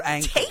her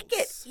ankles. Take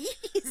it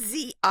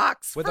easy,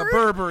 Oxford. With a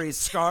Burberry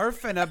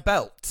scarf and a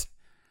belt.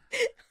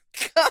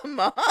 Come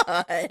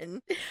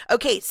on.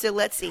 Okay, so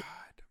let's see.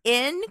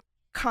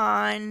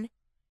 Incongruous.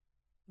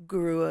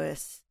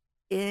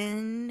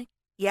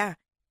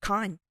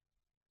 Con.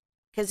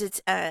 Because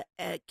it's a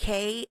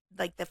K,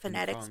 like the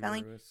phonetic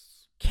spelling.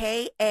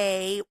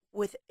 K-A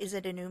with, is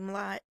it an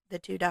umlaut, the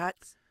two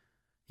dots?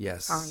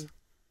 Yes.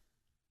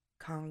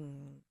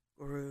 Congruous.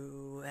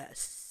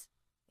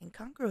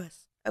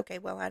 Incongruous. Okay,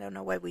 well, I don't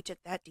know why we took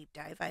that deep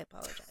dive. I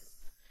apologize.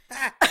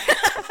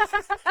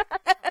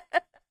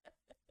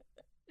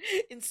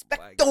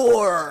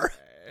 Inspector.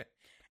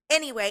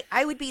 Anyway,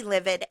 I would be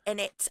livid, and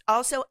it's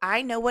also,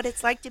 I know what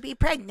it's like to be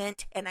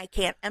pregnant, and I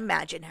can't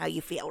imagine how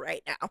you feel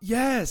right now.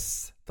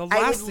 Yes, the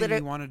last thing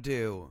you want to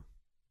do.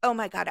 Oh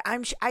my God,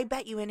 I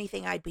bet you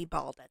anything I'd be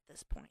bald at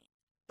this point.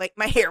 Like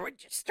my hair would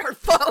just start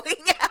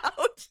falling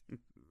out.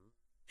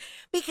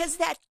 Because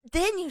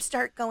then you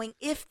start going,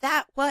 if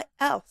that, what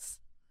else?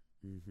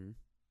 Mm-hmm.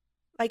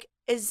 Like,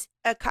 is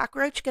a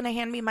cockroach going to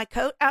hand me my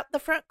coat out the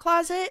front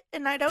closet,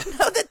 and I don't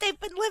know that they've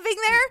been living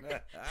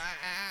there?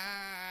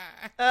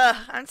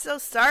 I'm so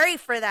sorry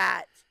for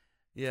that.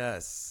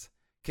 Yes.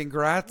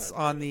 Congrats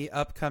on the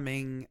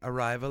upcoming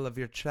arrival of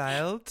your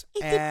child.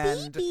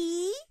 It's a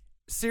baby.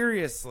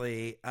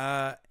 Seriously,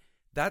 that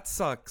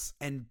sucks.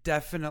 And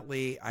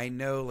definitely, I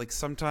know, like,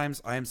 sometimes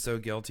I am so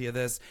guilty of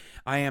this.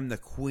 I am the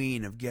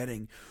queen of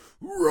getting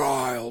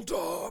riled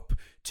up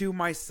to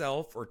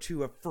myself or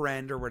to a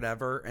friend or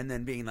whatever, and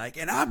then being like,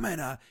 and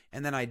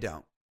then I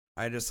don't.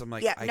 I'm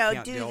like, I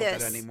can't deal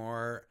with it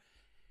anymore.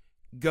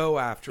 Go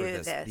after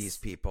these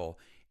people.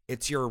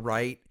 It's your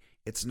right.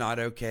 It's not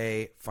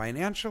okay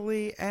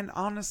financially and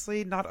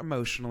honestly not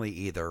emotionally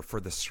either for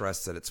the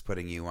stress that it's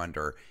putting you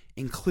under,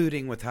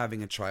 including with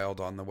having a child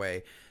on the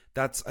way.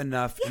 That's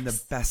enough in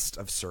the best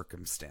of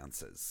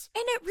circumstances.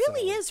 And it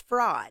really is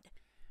fraud.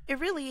 It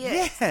really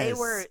is.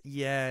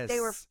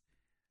 Yes.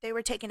 They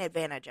were taken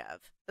advantage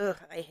of. Ugh,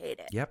 I hate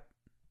it. Yep.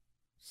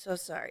 So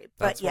sorry.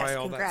 That's but yes, why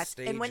all congrats.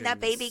 that And when that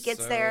baby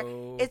gets so... there,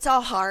 it's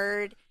all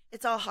hard.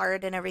 It's all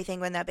hard and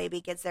everything when that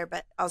baby gets there,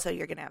 but also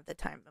you're going to have the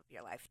time of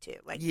your life too.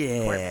 Like,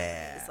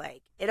 it's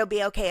like, it'll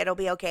be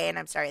okay. And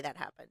I'm sorry that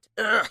happened.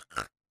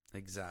 Ugh.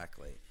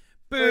 Exactly.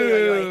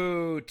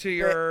 Boo to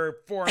your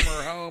former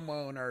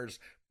homeowners.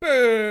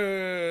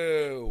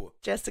 Boo.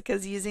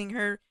 Jessica's using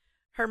her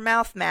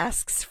mouth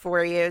masks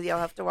for you. You'll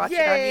have to watch it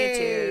on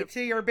YouTube.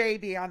 To your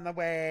baby on the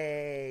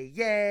way.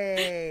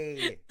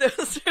 Yay.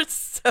 Those are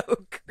so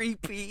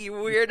creepy, you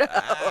weirdo.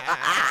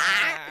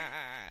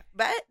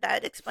 But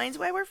that explains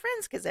why we're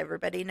friends, because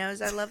everybody knows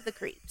I love the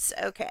creeps.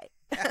 Okay.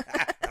 All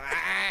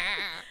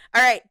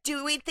right.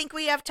 Do we think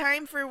we have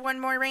time for one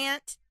more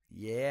rant?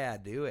 Yeah,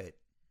 do it.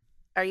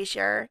 Are you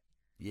sure?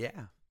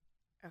 Yeah.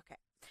 Okay.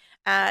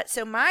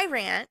 So my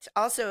rant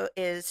also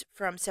is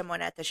from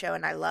someone at the show,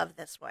 and I love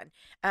this one.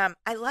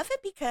 I love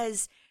it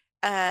because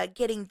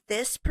getting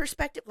this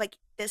perspective, like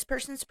this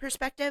person's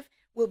perspective,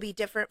 will be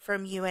different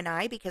from you and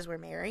I because we're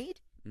married.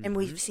 And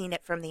we've seen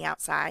it from the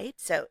outside.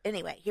 So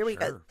anyway, here we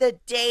go. The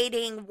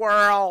dating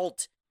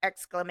world! !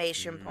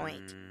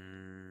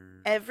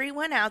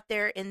 Everyone out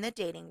there in the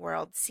dating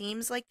world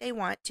seems like they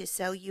want to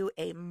sell you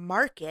a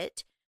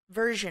market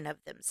version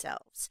of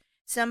themselves.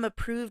 Some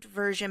approved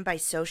version by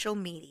social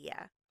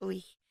media.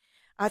 Oy.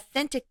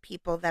 Authentic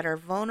people that are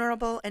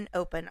vulnerable and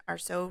open are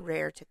so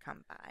rare to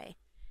come by.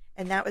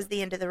 And that was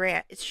the end of the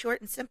rant. It's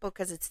short and simple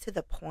because it's to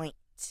the point.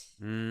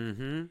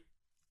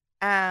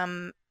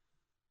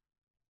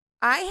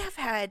 I have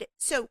had,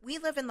 so we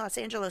live in Los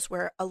Angeles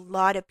where a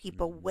lot of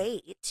people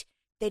wait.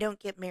 They don't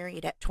get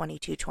married at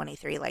 22,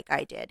 23 like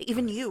I did.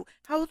 Even you.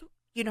 How old?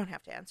 You don't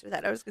have to answer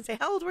that. I was going to say,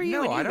 how old were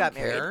you when you got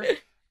married?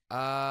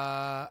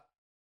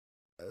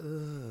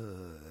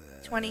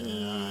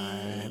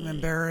 20. I'm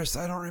embarrassed.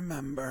 I don't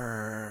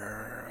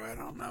remember. I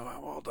don't know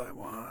how old I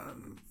was.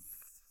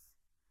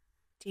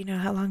 Do you know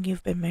how long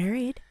you've been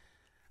married?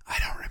 I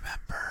don't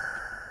remember.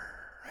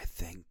 I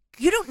think.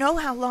 You don't know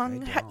how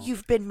long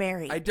you've been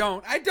married? I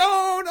don't.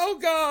 Oh,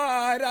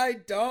 God. I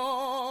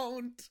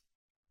don't.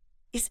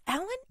 Is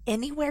Alan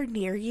anywhere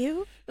near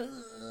you?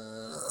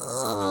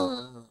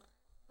 Oh,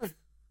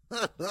 boy,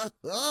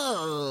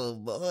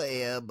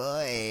 oh,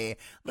 boy.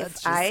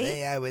 Let's just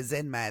say I was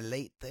in my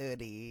late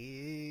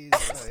 30s.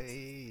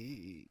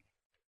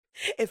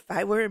 If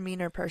I were a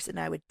meaner person,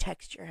 I would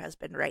text your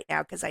husband right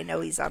now because I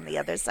know he's on the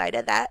other side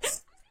of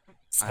that.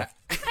 I'm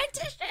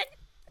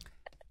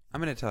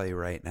going to tell you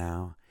right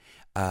now.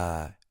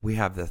 We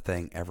have the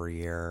thing every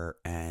year,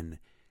 and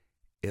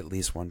at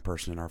least one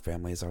person in our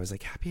family is always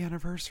like, happy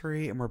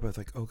anniversary. And we're both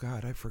like, oh,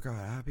 God, I forgot.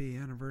 Happy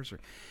anniversary.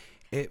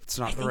 It's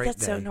not the right day. I think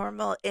that's so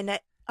normal.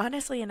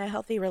 Honestly, in a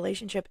healthy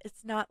relationship,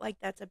 it's not like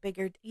that's a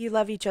bigger... You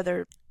love each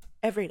other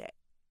every day.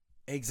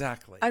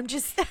 Exactly. I'm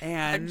just giving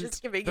you a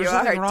hard time. There's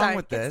nothing wrong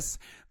with this,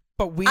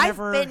 but we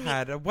never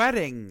had a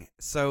wedding.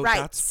 So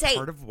that's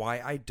part of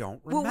why I don't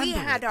remember. Well, we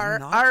had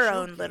our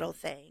own little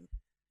thing.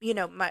 You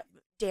know,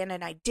 Dan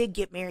and I did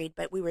get married,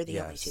 but we were the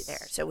only two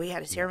there. So we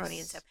had a ceremony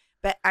and stuff.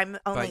 But I'm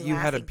only laughing you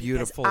had a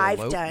beautiful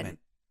elopement.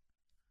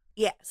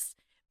 Yes.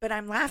 But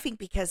I'm laughing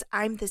because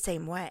I'm the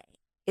same way.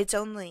 It's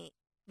only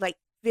like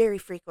very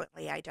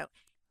frequently I don't.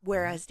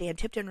 Whereas Dan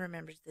Tipton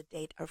remembers the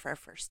date of our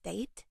first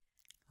date.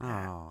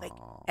 Like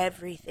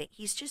everything.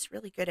 He's just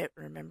really good at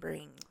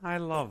remembering. I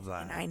love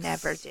that. And I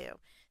never do.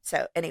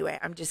 So anyway,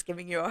 I'm just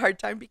giving you a hard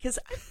time because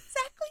I'm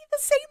exactly the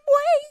same way.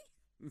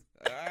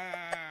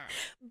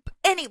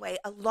 Anyway,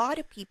 a lot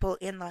of people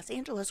in Los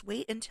Angeles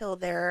wait until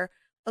they're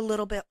a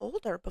little bit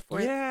older before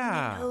they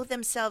know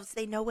themselves.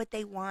 They know what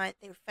they want.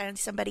 They found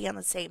somebody on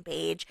the same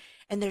page,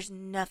 and there's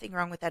nothing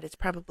wrong with that. It's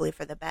probably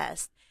for the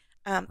best.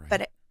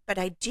 But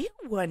I do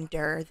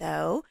wonder,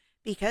 though,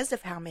 because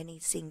of how many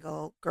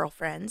single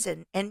girlfriends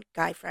and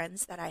guy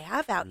friends that I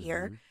have out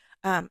here.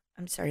 I'm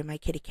sorry, my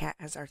kitty cat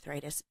has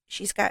arthritis.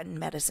 She's gotten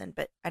medicine,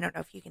 but I don't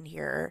know if you can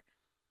hear her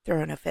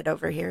throwing a fit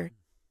over here.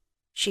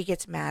 She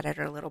gets mad at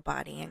her little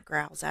body and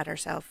growls at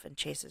herself and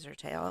chases her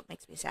tail. It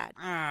makes me sad.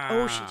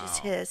 Oh, she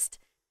just hissed.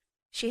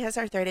 She has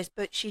arthritis,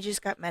 but she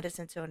just got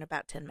medicine, so in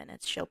about 10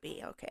 minutes she'll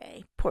be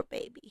okay. Poor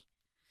baby.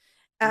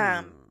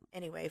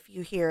 Anyway, if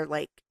you hear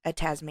like a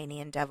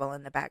Tasmanian devil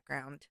in the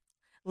background,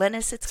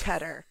 Linus, it's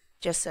Cutter.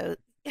 Just so.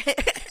 Oh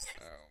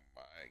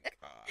my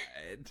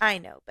God. I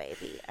know,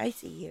 baby. I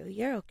see you.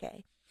 You're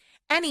okay.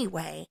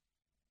 Anyway,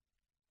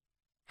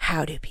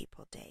 how do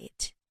people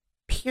date?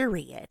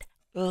 Period.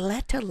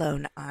 Let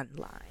alone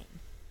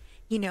online.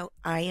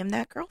 I am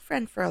that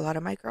girlfriend for a lot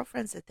of my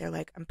girlfriends that they're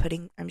like,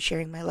 I'm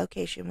sharing my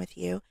location with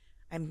you.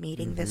 I'm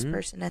meeting this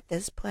person at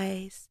this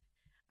place.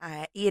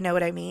 You know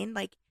what I mean?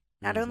 Like,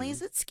 not only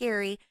is it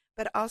scary,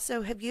 but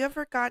also, have you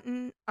ever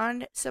gotten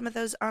on some of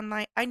those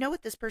online? I know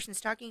what this person's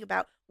talking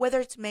about.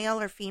 Whether it's male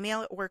or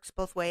female, it works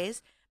both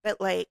ways.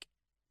 But like,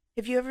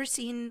 have you ever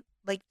seen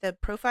like the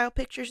profile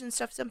pictures and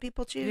stuff some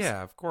people choose?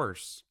 Yeah, of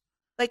course.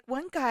 Like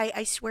one guy,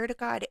 I swear to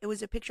God, it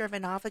was a picture of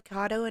an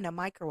avocado in a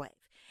microwave.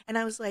 And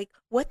I was like,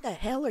 what the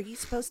hell are you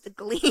supposed to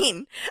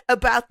glean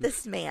about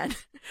this man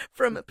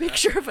from a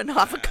picture of an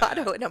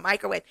avocado in a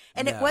microwave?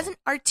 And it wasn't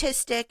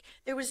artistic.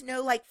 There was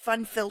no like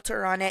fun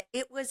filter on it.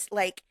 It was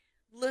like,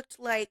 looked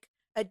like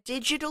a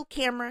digital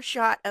camera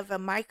shot of a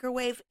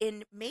microwave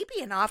in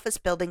maybe an office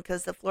building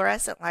because the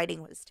fluorescent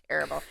lighting was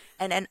terrible,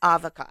 and an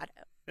avocado.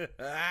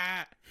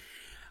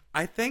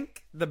 I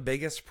think the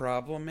biggest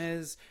problem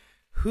is,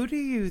 who do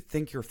you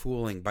think you're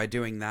fooling by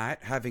doing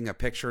that? Having a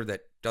picture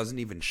that doesn't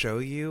even show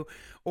you,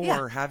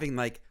 or having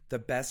like the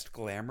best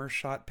glamour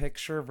shot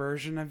picture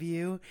version of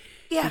you?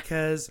 Yeah.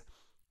 Because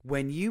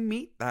when you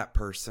meet that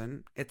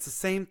person, it's the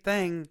same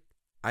thing.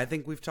 I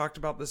think we've talked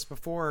about this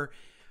before.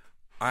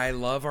 I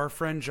love our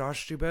friend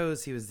Josh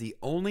Dubose. He was the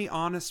only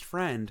honest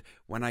friend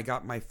when I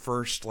got my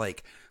first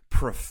like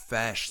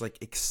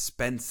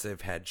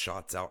expensive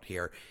headshots out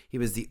here. He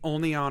was the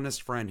only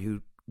honest friend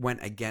who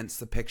went against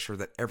the picture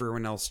that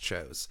everyone else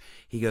chose.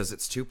 He goes,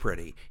 it's too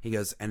pretty. He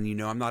goes, and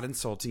I'm not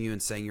insulting you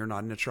and saying you're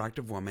not an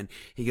attractive woman.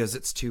 He goes,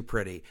 it's too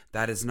pretty.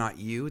 That is not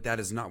you. That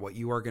is not what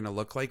you are going to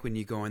look like when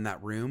you go in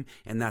that room.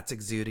 And that's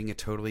exuding a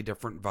totally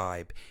different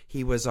vibe.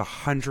 He was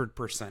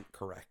 100%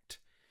 correct.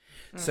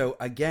 So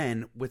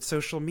again, with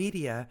social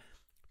media,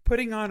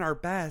 putting on our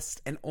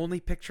best and only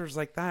pictures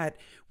like that,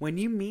 when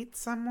you meet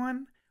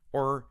someone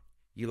or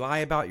you lie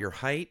about your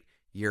height,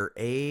 your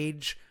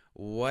age,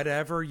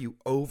 whatever, you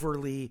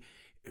overly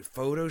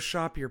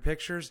Photoshop your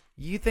pictures,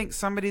 you think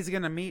somebody's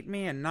going to meet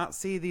me and not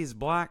see these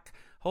black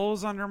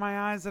holes under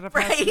my eyes that I've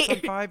had since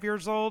I'm 5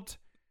 years old?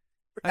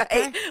 Right.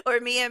 Okay? Or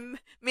me and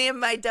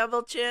my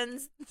double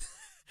chins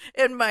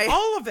and my...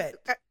 all of it.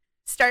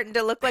 Starting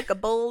to look like a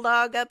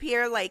bulldog up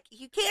here. Like,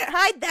 you can't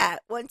hide that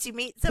once you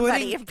meet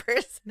somebody in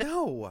person.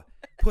 No.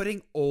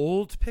 Putting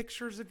old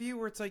pictures of you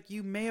where it's like,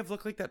 you may have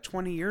looked like that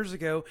 20 years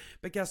ago,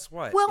 but guess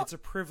what? Well, it's a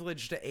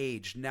privilege to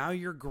age. Now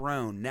you're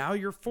grown. Now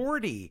you're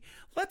 40.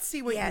 Let's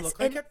see what you look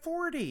like at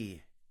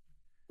 40.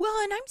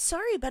 Well, and I'm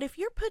sorry, but if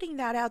you're putting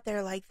that out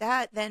there like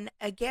that, then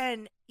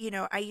again,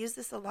 I use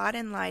this a lot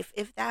in life.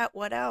 If that,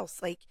 what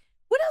else? Like,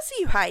 what else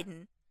are you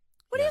hiding?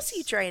 What else are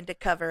you trying to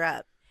cover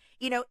up?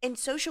 And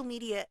social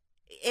media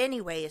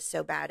anyway is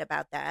so bad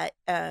about that.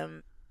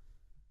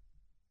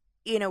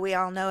 We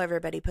all know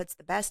everybody puts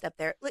the best up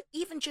there. Look,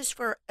 even just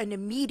for an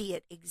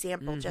immediate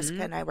example,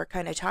 Jessica and I were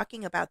kind of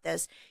talking about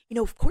this.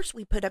 Of course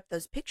we put up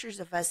those pictures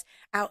of us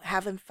out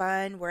having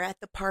fun. We're at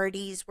the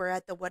parties, we're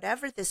at the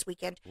whatever this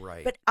weekend.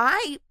 Right. But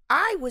I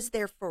was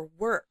there for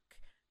work.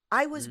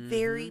 I was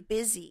very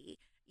busy.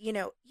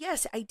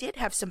 Yes, I did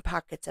have some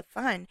pockets of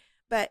fun,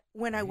 but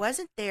when I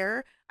wasn't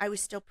there, I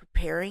was still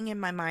preparing in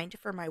my mind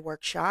for my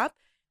workshop.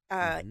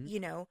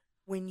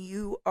 When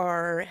you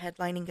are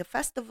headlining a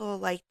festival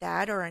like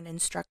that or an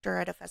instructor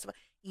at a festival,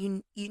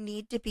 you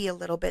need to be a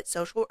little bit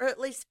social, or at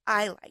least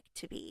I like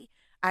to be.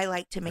 I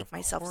like to make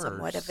myself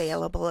somewhat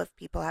available if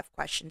people have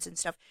questions and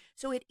stuff.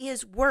 So it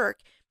is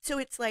work. So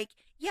it's like,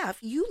 if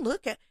you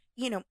look at,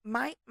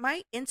 my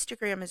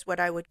Instagram is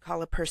what I would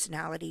call a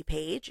personality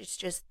page. It's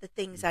just the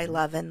things I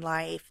love in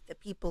life, the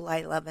people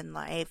I love in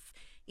life,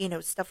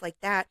 stuff like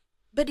that.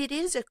 But it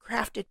is a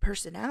crafted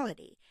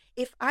personality.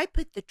 If I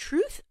put the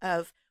truth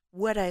of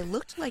what I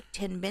looked like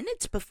 10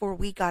 minutes before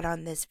we got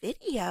on this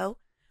video,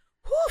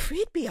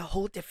 it'd be a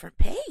whole different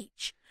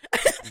page.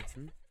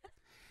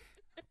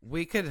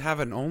 We could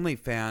have an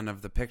OnlyFan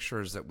of the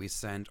pictures that we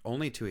send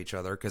only to each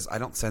other, because I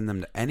don't send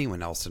them to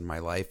anyone else in my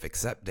life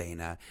except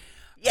Dana.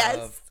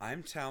 Yes.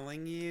 I'm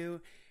telling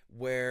you,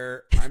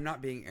 where I'm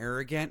not being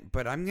arrogant,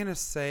 but I'm going to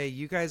say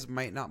you guys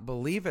might not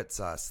believe it's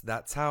us.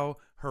 That's how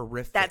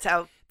horrific That's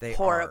how they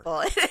horrible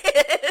are.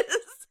 It is.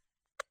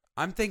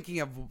 I'm thinking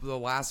of the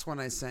last one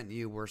I sent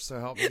you where, so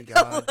help me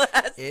God,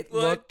 it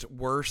looked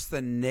worse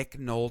than Nick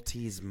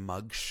Nolte's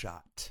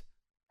mugshot.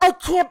 I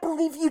can't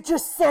believe you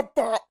just said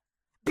that,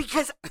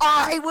 because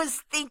I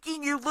was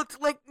thinking you looked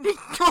like Nick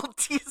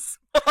Nolte's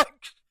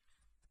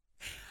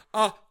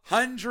mugshot.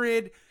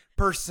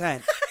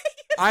 100%.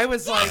 I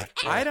was like,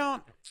 I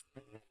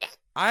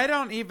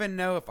don't even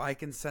know if I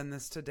can send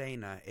this to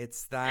Dana.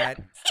 It's that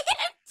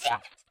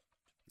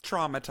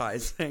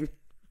traumatizing.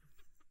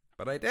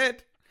 But I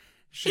did.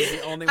 She's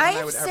the only one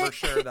I would ever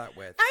share that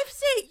with. I've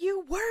sent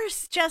you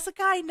worse,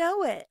 Jessica. I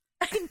know it.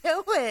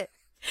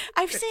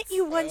 I've sent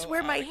you ones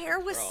where my hair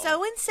was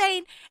so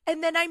insane,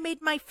 and then I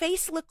made my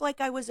face look like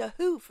I was a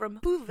Who from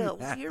Whoville.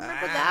 Do you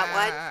remember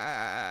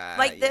that one?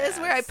 Like this,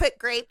 where I put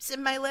grapes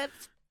in my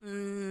lips?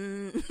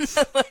 It's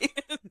so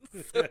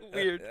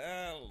weird.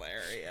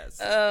 Hilarious.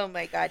 Oh,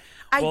 my God.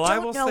 I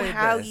don't know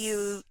how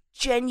you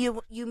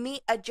you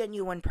meet a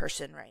genuine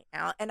person right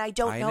now, and I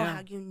don't know know.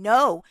 how you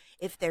know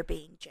if they're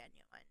being genuine.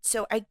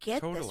 So I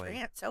get this Totally.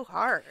 rant so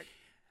hard.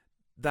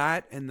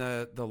 That and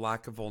the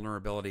lack of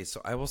vulnerability.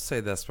 So I will say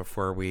this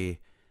before we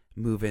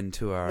move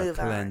into our Move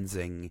on.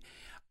 cleansing.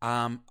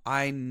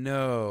 I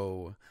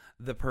know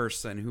the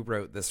person who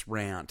wrote this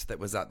rant that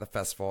was at the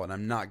festival, and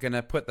I'm not going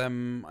to put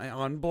them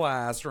on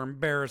blast or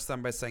embarrass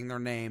them by saying their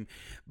name,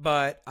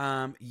 but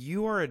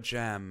you are a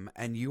gem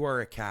and you are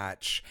a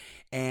catch,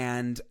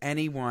 and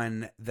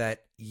anyone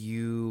that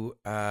you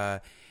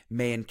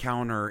may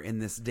encounter in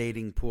this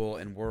dating pool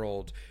and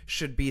world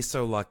should be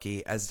so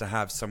lucky as to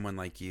have someone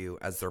like you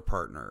as their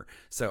partner.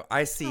 So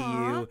I see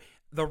you.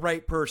 The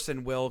right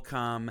person will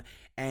come,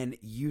 and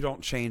you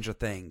don't change a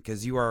thing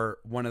because you are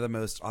one of the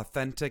most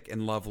authentic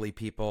and lovely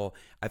people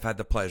I've had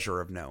the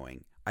pleasure of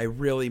knowing. I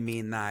really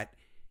mean that.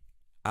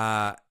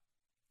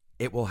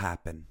 It will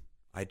happen.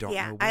 I don't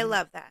know when, I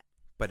love that.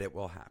 but it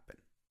will happen.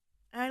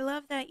 I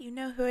love that you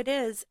know who it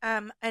is.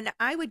 And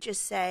I would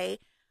just say,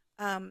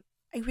 I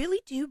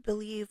really do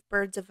believe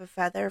birds of a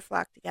feather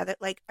flock together.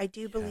 Like, I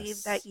do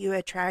believe that you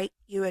attract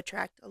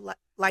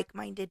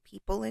like-minded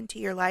people into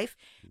your life.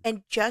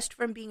 And just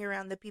from being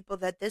around the people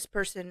that this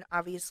person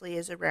obviously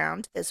is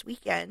around this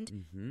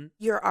weekend,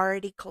 you're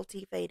already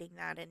cultivating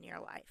that in your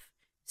life.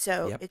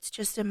 So it's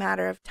just a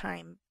matter of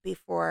time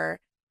before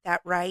that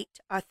right,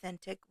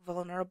 authentic,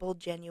 vulnerable,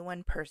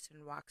 genuine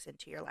person walks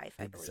into your life.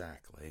 I believe.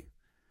 Exactly.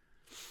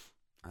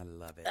 I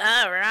love it.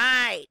 All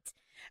right.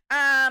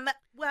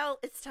 Well,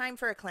 it's time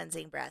for a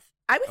cleansing breath.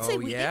 I would say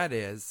it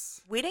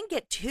is. We didn't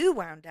get too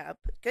wound up.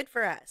 Good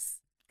for us.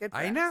 Good for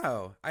us. I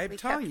know. I'm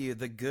telling you,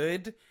 the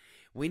good.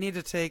 We need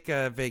to take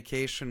a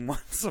vacation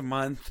once a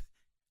month.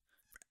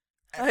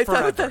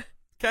 Forever.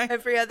 Okay.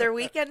 Every other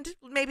weekend,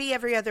 maybe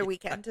every other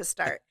weekend to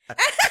start.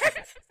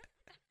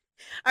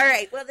 All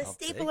right. Well, the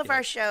staple of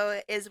our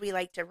show is we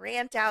like to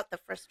rant out the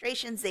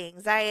frustrations, the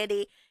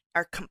anxiety,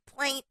 our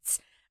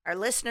complaints. Our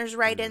listeners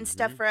write in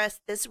stuff for us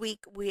this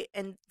week.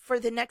 And for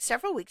the next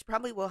several weeks,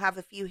 probably we'll have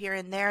a few here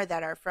and there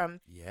that are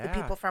from the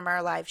people from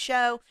our live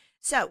show.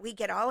 So we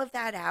get all of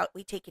that out.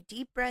 We take a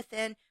deep breath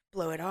in,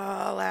 blow it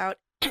all out,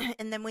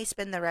 and then we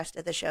spend the rest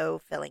of the show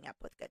filling up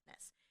with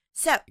goodness.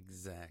 So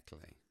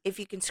exactly, if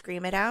you can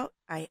scream it out,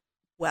 I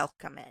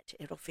welcome it.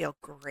 It'll feel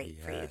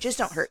great for you. Just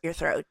don't hurt your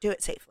throat. Do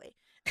it safely.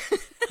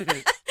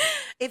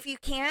 If you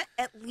can't,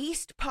 at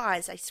least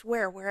pause. I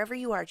swear, wherever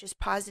you are, just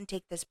pause and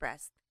take this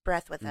breath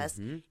with us.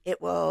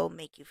 It will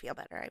make you feel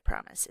better, I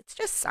promise. It's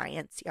just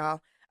science,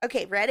 y'all.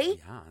 Okay,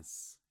 ready?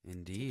 Yes,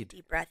 indeed.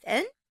 Deep breath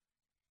in.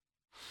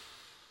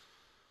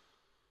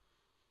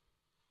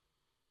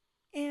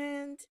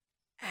 And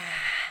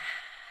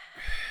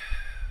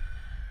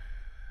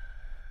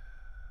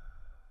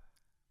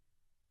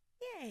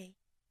yay.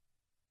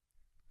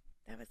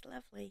 That was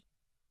lovely.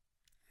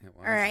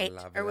 All right.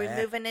 Lovely. Are we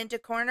moving into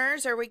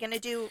corners? Are we gonna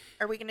do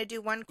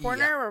one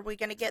corner or are we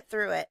gonna get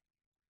through it?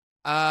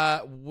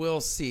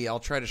 We'll see. I'll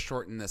try to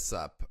shorten this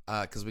up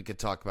because we could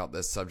talk about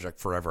this subject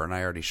forever, and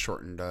I already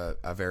shortened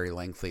a very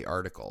lengthy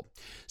article.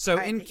 So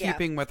in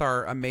keeping with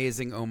our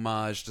amazing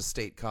homage to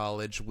State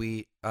College,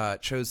 we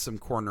chose some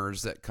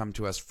corners that come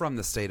to us from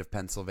the state of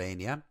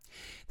Pennsylvania.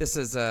 This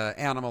is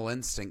Animal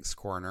Instincts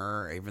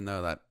corner, even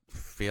though that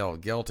feel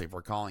guilty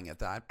for calling it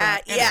that.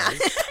 But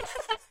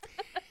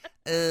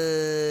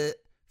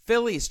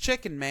Philly's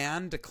Chicken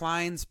Man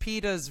declines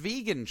PETA's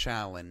vegan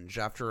challenge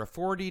after a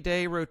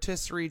 40-day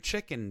rotisserie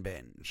chicken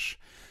binge.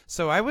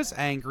 So I was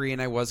angry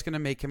and I was going to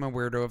make him a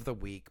weirdo of the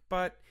week,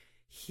 but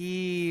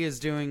he is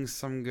doing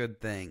some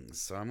good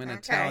things. So I'm going to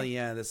tell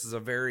you, this is a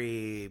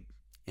very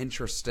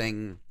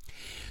interesting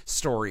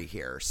story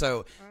here.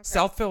 So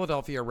South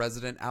Philadelphia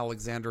resident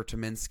Alexander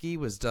Tominski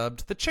was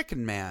dubbed the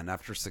Chicken Man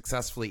after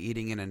successfully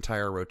eating an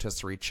entire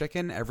rotisserie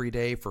chicken every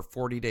day for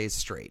 40 days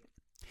straight.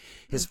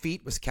 His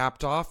feat was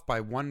capped off by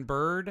one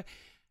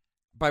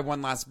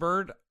last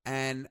bird,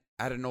 and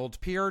at an old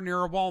pier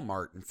near a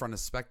Walmart in front of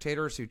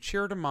spectators who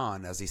cheered him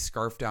on as he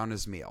scarfed down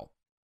his meal.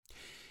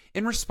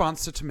 In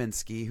response to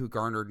Tominski, who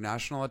garnered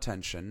national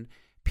attention,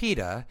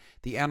 PETA,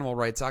 the animal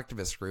rights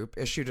activist group,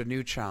 issued a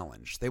new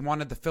challenge. They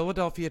wanted the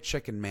Philadelphia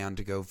Chicken Man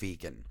to go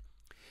vegan.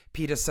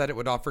 PETA said it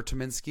would offer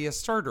Tominski a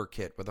starter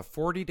kit with a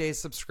 40-day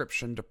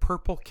subscription to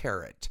Purple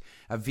Carrot,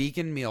 a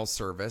vegan meal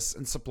service,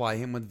 and supply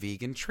him with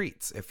vegan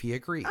treats if he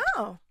agreed.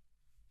 Oh.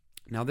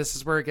 Now this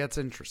is where it gets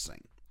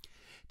interesting.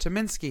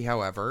 Tominski,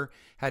 however,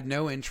 had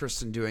no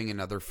interest in doing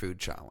another food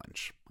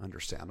challenge.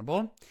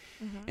 Understandable.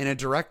 In a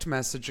direct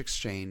message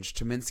exchange,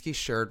 Tominski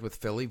shared with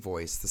Philly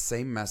Voice the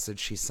same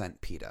message he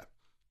sent PETA.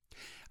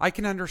 I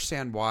can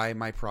understand why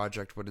my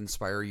project would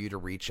inspire you to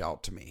reach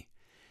out to me.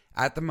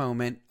 At the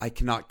moment, I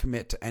cannot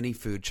commit to any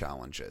food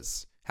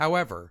challenges.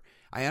 However,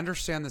 I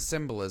understand the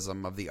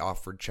symbolism of the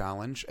offered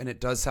challenge, and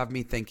it does have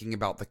me thinking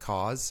about the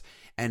cause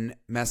and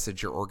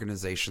message your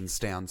organization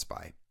stands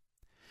by.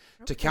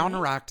 To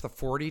counteract the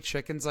 40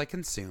 chickens I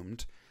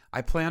consumed,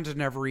 I plan to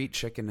never eat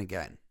chicken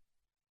again.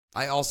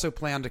 I also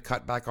plan to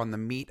cut back on the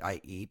meat I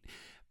eat,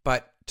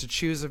 but to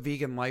choose a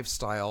vegan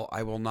lifestyle,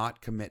 I will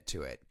not commit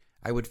to it.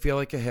 I would feel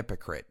like a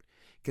hypocrite,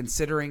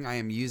 considering I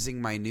am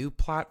using my new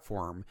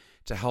platform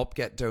to help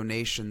get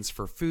donations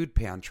for food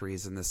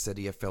pantries in the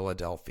city of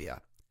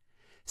Philadelphia.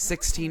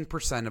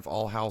 16% of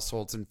all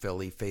households in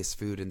Philly face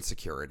food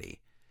insecurity.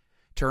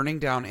 Turning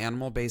down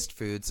animal-based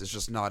foods is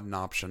just not an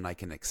option I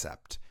can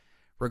accept.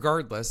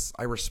 Regardless,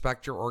 I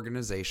respect your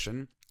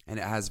organization, and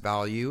it has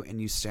value, and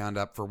you stand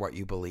up for what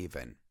you believe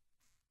in.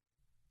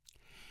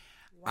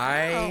 Wow.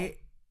 I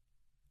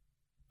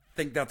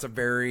think that's a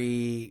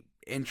very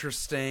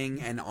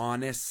interesting and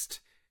honest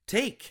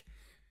take.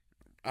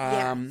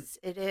 Yes,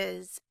 it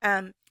is.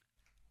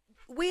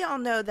 We all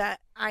know that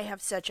I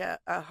have such a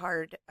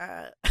hard,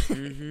 hard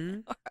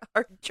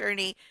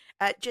journey,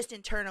 just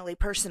internally,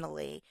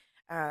 personally.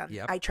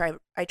 Yep.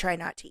 I try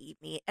not to eat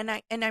meat,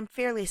 and I'm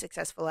fairly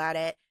successful at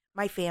it.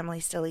 My family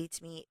still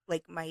eats meat,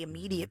 like my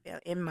immediate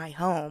in my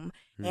home,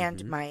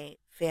 and my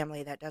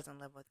family that doesn't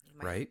live with me,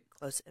 my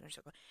close inner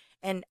circle.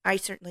 And I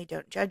certainly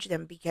don't judge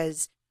them,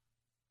 because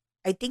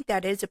I think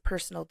that is a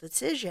personal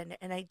decision,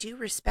 and I do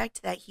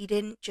respect that he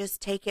didn't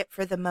just take it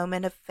for the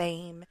moment of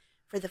fame,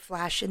 for the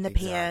flash in the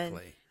pan,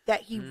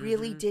 that he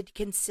really did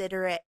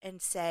consider it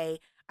and say,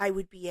 I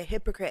would be a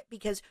hypocrite.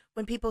 Because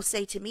when people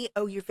say to me,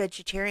 oh, you're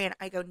vegetarian,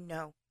 I go,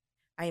 no,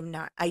 I am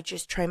not. I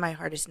just try my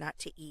hardest not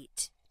to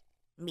eat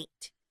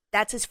meat.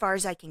 That's as far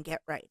as I can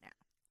get right now.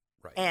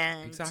 Right.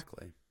 And,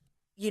 exactly.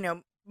 You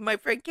know, my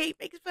friend Kate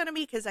makes fun of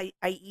me because I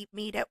eat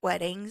meat at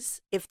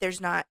weddings if there's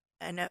not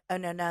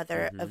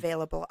another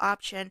available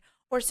option.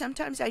 Or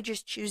sometimes I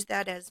just choose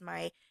that as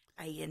I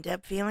end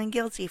up feeling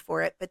guilty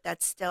for it, but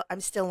I'm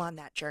still on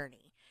that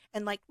journey.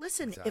 And like,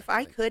 listen, if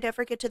I could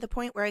ever get to the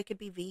point where I could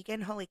be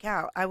vegan, holy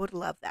cow, I would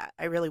love that.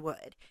 I really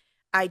would.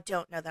 I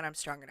don't know that I'm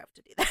strong enough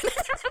to do that.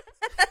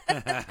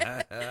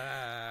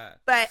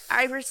 But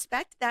I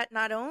respect that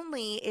not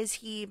only is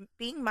he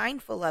being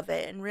mindful of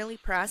it and really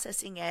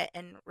processing it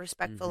and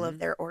respectful of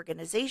their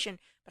organization,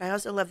 but I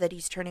also love that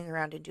he's turning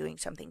around and doing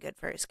something good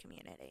for his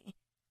community.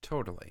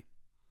 Totally.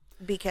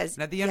 Because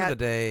and at the end of the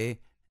day,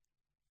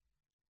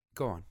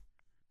 go on.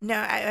 No,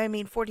 I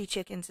mean 40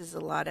 chickens is a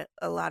lot of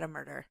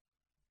murder.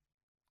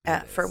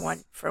 For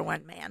one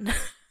man.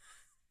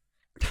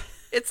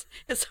 it's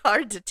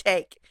hard to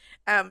take.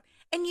 And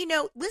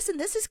listen,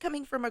 this is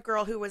coming from a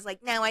girl who was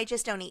like, no, I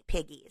just don't eat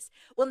piggies.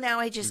 Well, now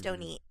I just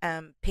don't eat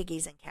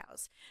piggies and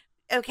cows.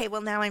 Okay,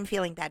 well, now I'm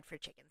feeling bad for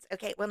chickens.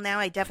 Okay, well, now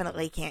I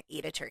definitely can't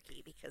eat a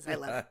turkey because I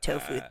love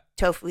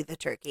tofu the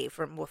turkey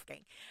from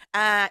Wolfgang.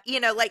 I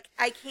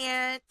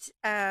can't.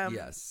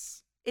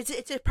 Yes.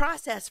 It's a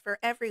process for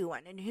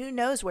everyone, and who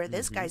knows where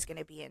this guy's going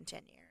to be in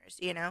 10 years,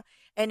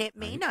 And it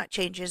may not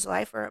change his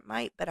life, or it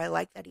might, but I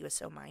like that he was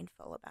so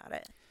mindful about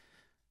it.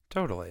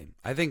 Totally.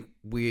 I think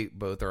we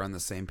both are on the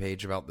same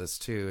page about this,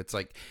 too. It's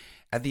like,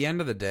 at the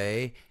end of the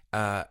day,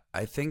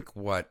 I think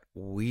what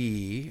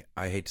I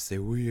hate to say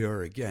we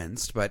are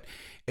against, but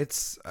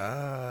it's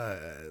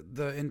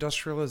the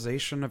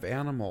industrialization of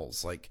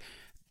animals. Like,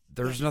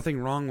 there's nothing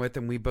wrong with,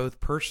 and we both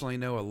personally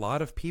know a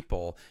lot of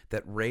people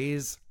that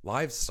raise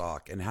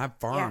livestock and have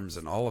farms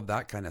and all of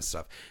that kind of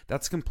stuff.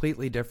 That's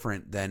completely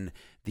different than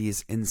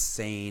these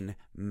insane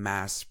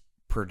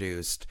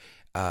mass-produced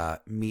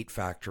meat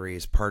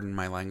factories. Pardon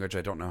my language.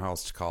 I don't know how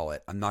else to call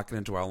it. I'm not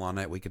going to dwell on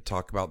it. We could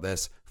talk about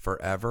this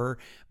forever,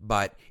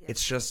 but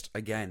it's just,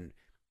 again,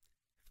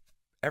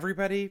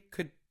 everybody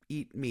could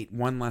eat meat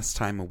one less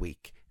time a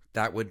week.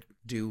 That would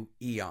do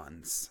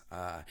eons,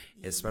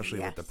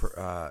 especially with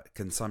the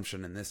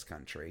consumption in this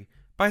country.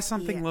 Buy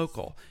something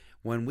local.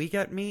 When we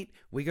get meat,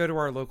 we go to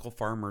our local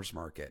farmer's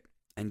market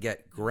and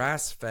get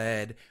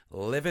grass-fed,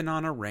 living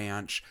on a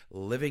ranch,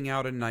 living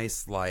out a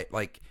nice life.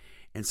 Like,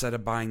 instead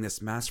of buying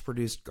this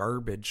mass-produced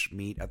garbage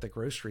meat at the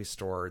grocery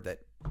store that,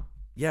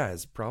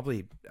 is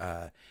probably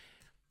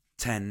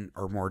 $10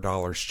 or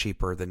more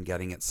cheaper than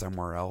getting it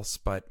somewhere else.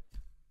 But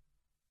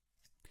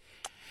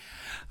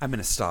I'm going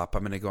to stop.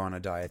 I'm going to go on a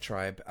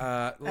diatribe.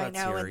 Let's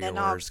hear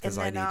yours, because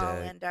I need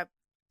to.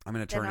 I'm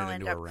going to turn it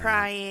into a rant.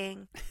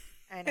 Crying.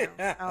 I know.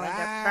 I'll end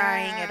up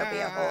crying.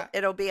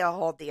 It'll be a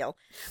whole deal.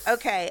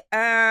 Okay.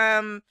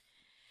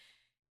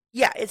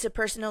 Yeah, it's a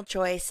personal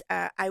choice.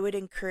 I would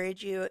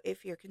encourage you,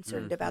 if you're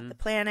concerned about the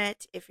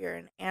planet, if you're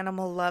an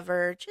animal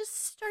lover,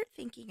 just start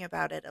thinking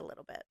about it a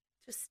little bit.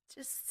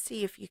 Just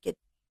see if you could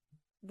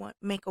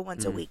make a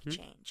once a week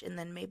change, and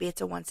then maybe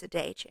it's a once a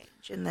day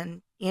change, and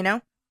then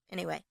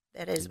anyway.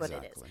 That is what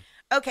it is.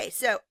 Okay,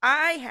 so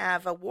I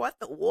have a what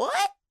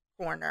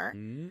corner.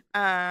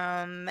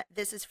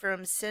 This is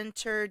from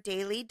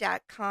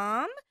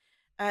centerdaily.com.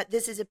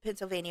 This is a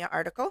Pennsylvania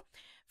article.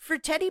 For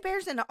teddy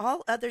bears and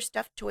all other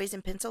stuffed toys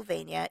in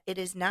Pennsylvania, it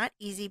is not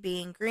easy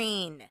being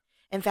green.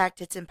 In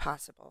fact, it's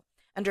impossible.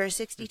 Under a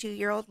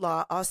 62-year-old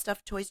law, all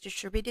stuffed toys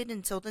distributed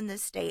and sold in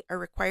this state are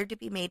required to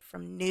be made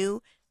from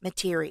new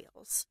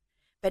materials.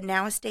 But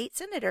now a state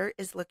senator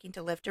is looking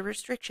to lift a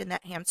restriction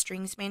that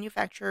hamstrings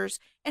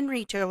manufacturers and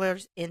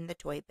retailers in the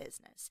toy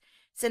business.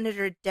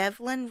 Senator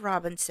Devlin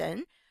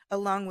Robinson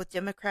along with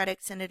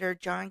Democratic Senator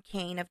John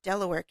Kane of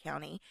Delaware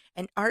County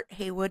and Art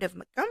Haywood of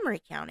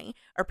Montgomery County,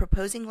 are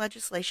proposing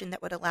legislation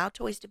that would allow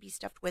toys to be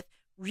stuffed with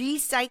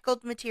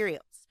recycled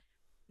materials.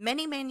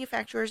 Many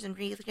manufacturers and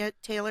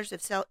retailers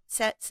have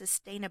set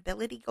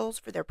sustainability goals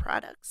for their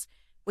products,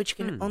 which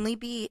can only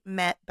be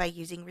met by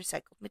using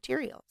recycled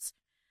materials.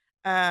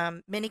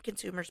 Many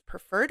consumers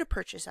prefer to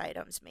purchase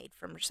items made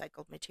from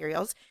recycled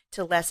materials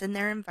to lessen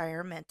their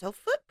environmental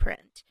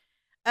footprint.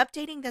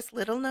 Updating this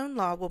little-known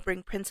law will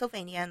bring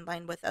Pennsylvania in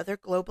line with other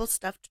global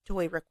stuffed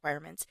toy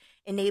requirements,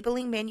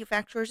 enabling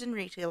manufacturers and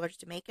retailers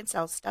to make and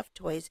sell stuffed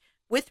toys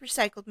with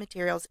recycled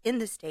materials in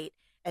the state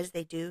as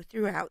they do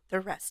throughout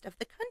the rest of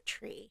the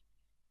country.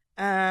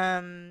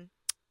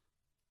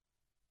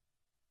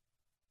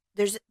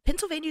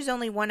 Pennsylvania is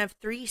only one of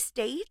 3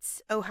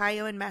 states,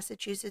 Ohio and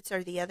Massachusetts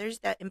are the others,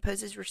 that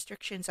imposes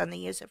restrictions on the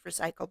use of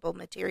recyclable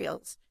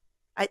materials.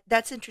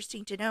 That's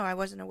interesting to know. I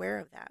wasn't aware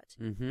of that.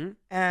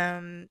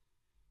 Mm-hmm.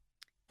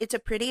 It's a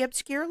pretty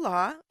obscure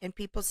law, and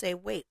people say,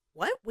 wait,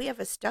 what? We have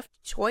a stuffed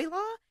toy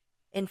law?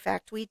 In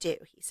fact, we do,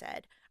 he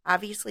said.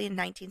 Obviously, in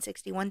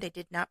 1961, they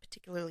did not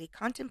particularly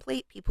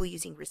contemplate people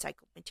using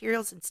recycled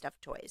materials in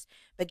stuffed toys.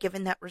 But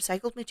given that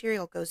recycled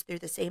material goes through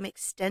the same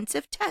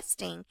extensive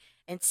testing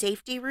and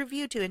safety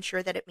review to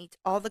ensure that it meets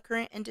all the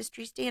current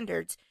industry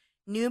standards,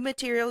 new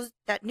materials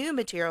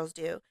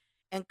do,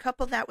 and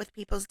couple that with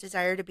people's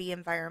desire to be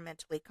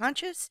environmentally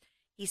conscious,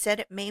 he said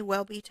it may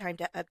well be time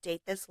to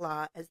update this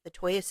law as the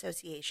Toy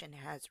Association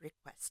has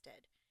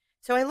requested.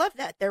 So I love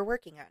that they're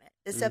working on it.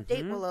 This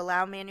update will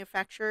allow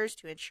manufacturers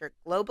to ensure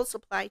global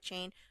supply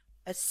chain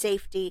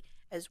safety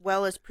as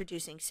well as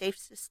producing safe,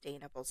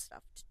 sustainable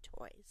stuffed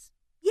toys.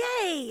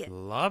 Yay!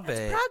 Love That's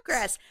it.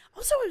 progress.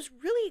 Also, I was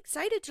really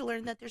excited to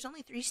learn that there's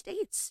only 3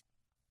 states.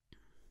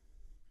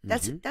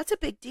 That's a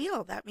big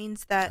deal. That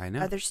means that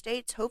other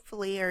states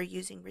hopefully are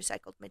using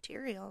recycled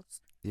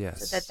materials.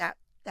 Yes. So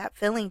that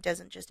filling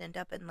doesn't just end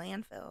up in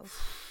landfills.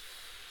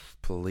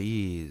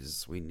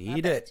 Please, we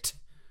need it.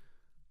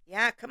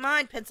 Yeah, come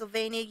on,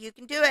 Pennsylvania, you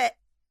can do it.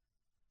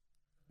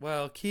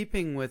 Well,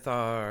 keeping with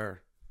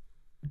our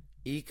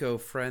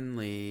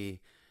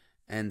eco-friendly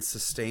and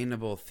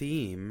sustainable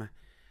theme,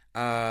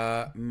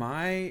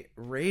 my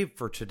rave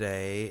for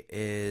today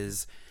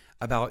is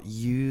about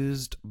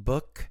used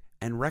book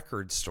and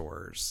record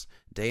stores.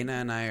 Dana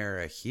and I are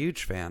a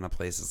huge fan of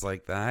places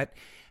like that.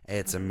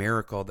 It's a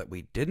miracle that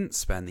we didn't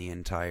spend the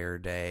entire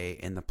day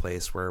in the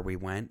place where we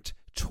went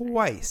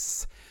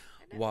twice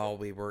while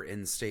we were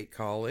in State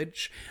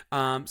College.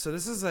 So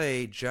this is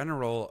a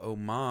general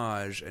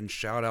homage and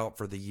shout out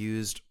for the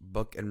used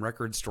book and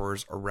record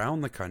stores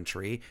around the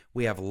country.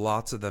 We have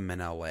lots of them in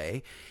LA,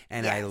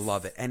 and I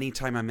love it.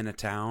 Anytime I'm in a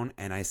town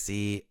and I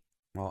see,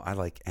 well, I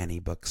like any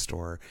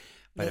bookstore,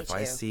 but if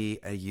I see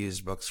a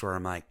used bookstore,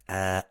 I'm like,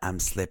 I'm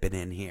slipping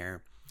in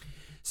here.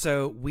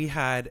 So we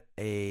had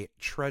a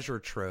treasure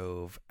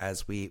trove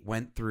as we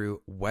went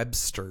through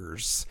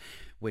Webster's,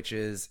 which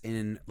is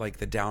in like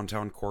the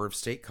downtown core of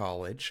State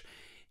College.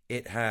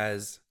 It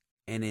has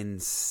an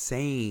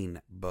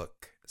insane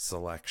book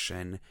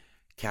selection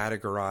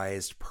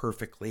categorized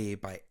perfectly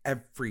by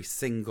every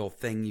single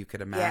thing you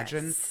could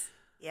imagine.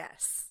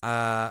 Yes.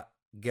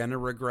 Gonna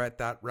regret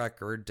that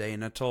record.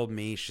 Dana told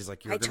me, she's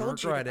like, you're gonna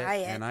regret it.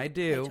 And I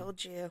do. I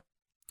told you.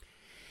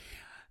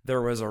 There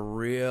was a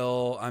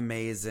real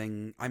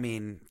amazing,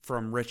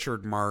 from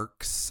Richard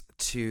Marx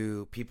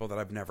to people that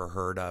I've never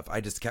heard of.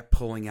 I just kept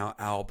pulling out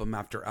album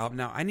after album.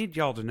 Now, I need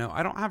y'all to know,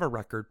 I don't have a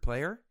record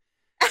player,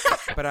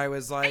 but I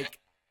was like,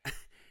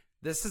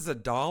 this is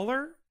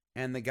 $1,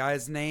 and the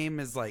guy's name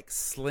is like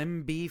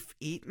Slim Beef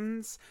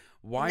Eatons.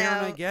 Why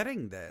aren't I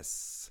getting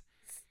this?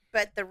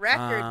 But the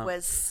record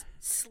was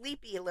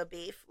Sleepy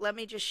LaBeef. Let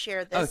me just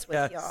share this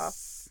with y'all.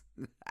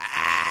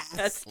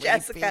 That's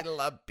Jessica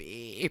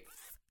LaBeef.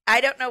 I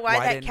don't know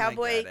why that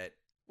cowboy.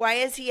 Why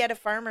is he at a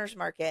farmer's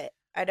market?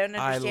 I don't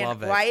understand. I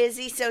love it. Why is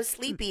he so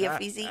sleepy if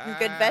he's eating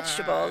good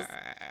vegetables?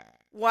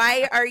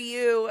 Why are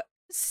you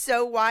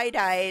so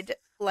wide-eyed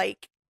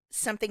like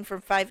something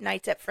from Five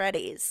Nights at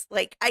Freddy's?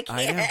 Like, I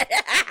can't.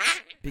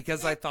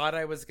 Because I thought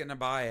I was going to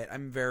buy it.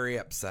 I'm very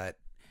upset.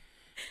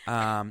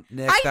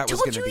 Nick, that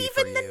was going to be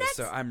for you,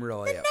 so I'm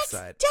really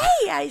upset.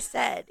 Next day, I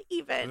said,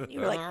 even.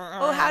 You were like,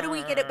 oh, how do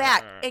we get it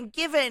back? And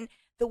given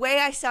the way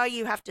I saw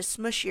you have to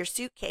smush your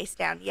suitcase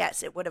down,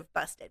 yes, it would have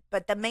busted.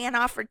 But the man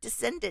offered to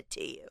send it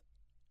to you.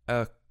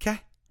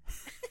 Okay.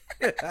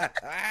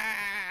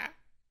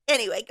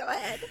 Anyway, go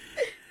ahead.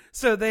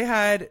 So they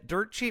had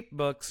dirt cheap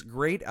books,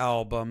 great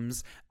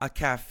albums, a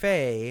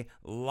cafe,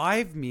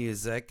 live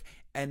music,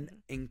 an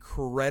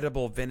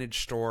incredible vintage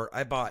store.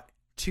 I bought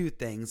 2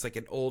 things, like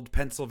an old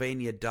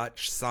Pennsylvania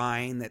Dutch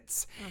sign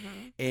that's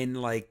in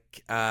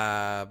like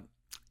the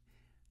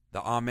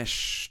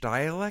Amish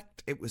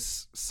dialect. It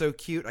was so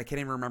cute. I can't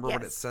even remember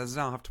what it says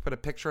now. I'll have to put a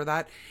picture of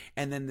that.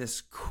 And then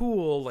this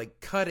cool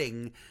like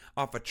cutting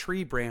off a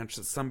tree branch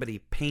that somebody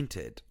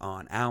painted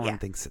on. Alan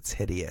thinks it's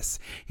hideous.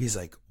 He's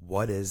like,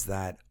 what is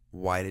that?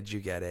 Why did you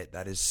get it?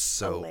 That is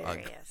so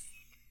ugly.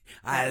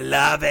 I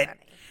love it.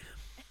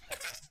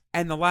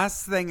 And the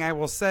last thing I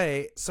will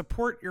say,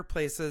 support your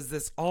places.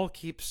 This all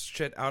keeps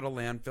shit out of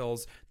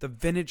landfills. The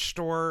vintage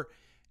store,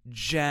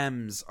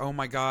 gems. Oh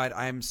my God,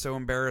 I'm so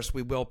embarrassed.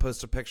 We will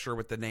post a picture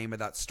with the name of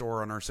that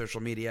store on our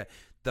social media.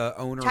 The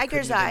owner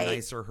Tiger's couldn't have Eye. been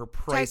nicer. Her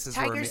prices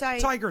were Tiger's Eye.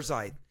 Tiger's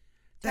Eye.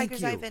 Thank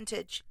Tiger's you. Eye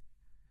Vintage.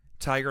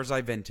 Tiger's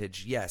Eye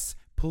Vintage. Yes.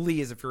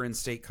 Please, if you're in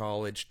State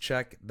College,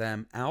 check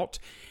them out.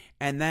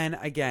 And then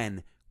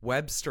again,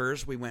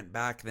 Webster's, we went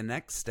back the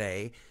next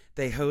day.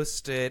 They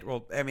hosted,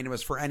 well, I mean, it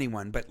was for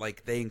anyone, but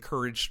like they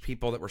encouraged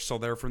people that were still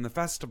there from the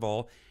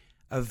festival,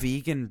 a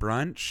vegan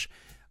brunch.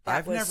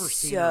 I've never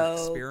seen or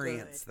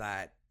experienced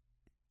that.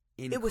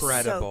 Incredible. It was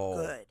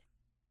so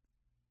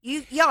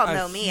good. Y'all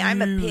know me.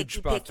 I'm a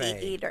picky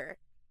eater.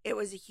 It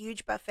was a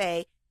huge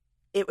buffet.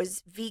 It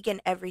was vegan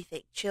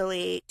everything.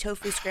 Chili,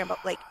 tofu scramble,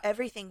 like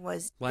everything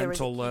was.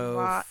 Lentil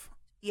loaf.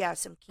 Yeah,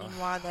 some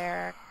quinoa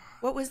there.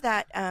 What was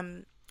that?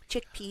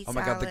 Chickpea salad. Oh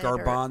my God, the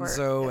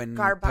garbanzo and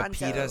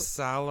pepita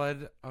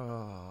salad.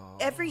 Oh.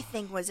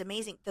 Everything was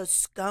amazing. Those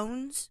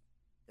scones,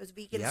 those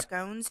vegan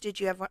scones. Did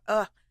you have one?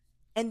 Ugh.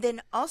 And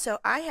then also,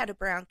 I had a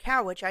brown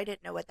cow, which I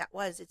didn't know what that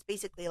was. It's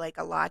basically like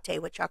a latte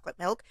with chocolate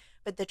milk,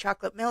 but the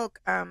chocolate milk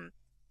came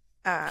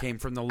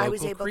from the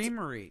local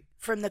creamery.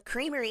 From the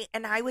creamery,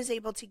 and I was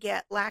able to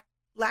get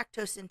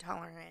lactose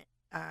intolerant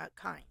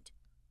kind.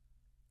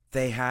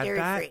 They had dairy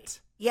that? Free.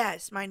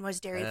 Yes, mine was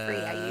dairy free.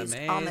 I used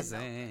almond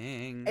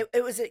milk.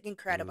 It was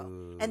incredible.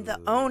 Ooh. And the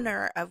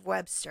owner of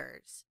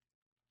Webster's,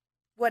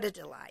 what a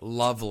delight.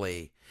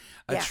 Lovely.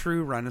 A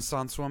true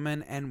Renaissance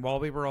woman. And while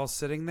we were all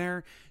sitting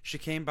there, she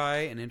came by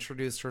and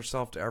introduced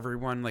herself to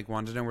everyone, like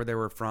wanted to know where they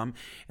were from,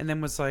 and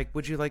then was like,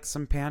 would you like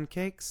some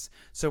pancakes?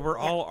 So we're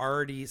all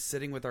already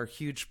sitting with our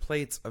huge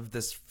plates of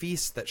this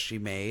feast that she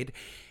made.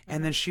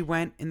 And then she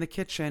went in the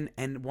kitchen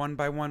and one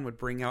by one would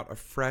bring out a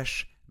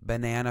fresh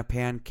banana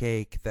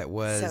pancake that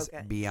was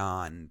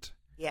beyond.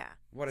 Yeah.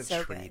 What a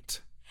treat. Good.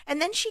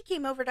 And then she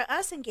came over to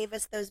us and gave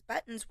us those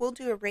buttons. We'll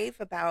do a rave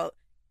about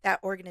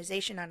that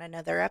organization on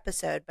another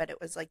episode, but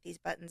it was like these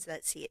buttons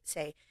that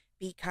say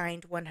be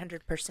kind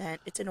 100%.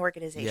 It's an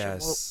organization.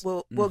 Yes.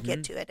 We'll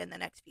get to it in the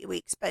next few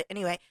weeks. But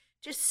anyway,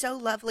 just so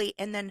lovely.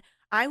 And then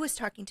I was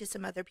talking to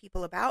some other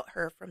people about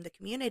her from the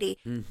community.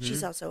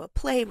 She's also a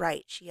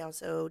playwright. She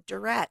also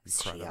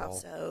directs.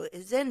 Incredible. She also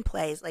is in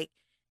plays. Like,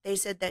 they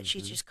said that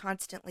she's just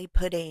constantly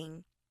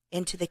putting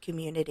into the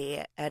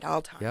community at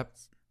all times. Yep.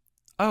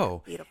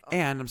 Oh, beautiful.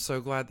 And I'm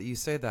so glad that you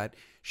say that.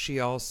 She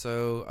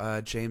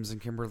also, James and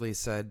Kimberly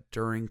said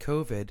during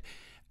COVID,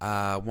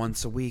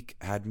 once a week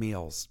had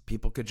meals.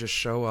 People could just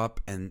show up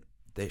and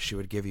she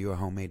would give you a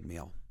homemade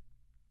meal.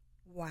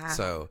 Wow.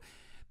 So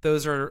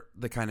those are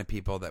the kind of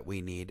people that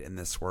we need in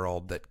this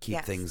world that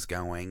keep things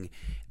going.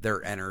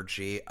 Their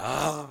energy.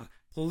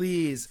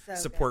 Please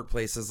support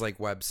places like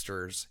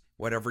Webster's.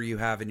 Whatever you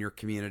have in your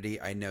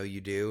community, I know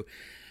you do.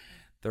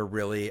 They're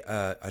really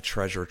a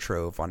treasure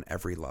trove on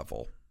every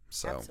level.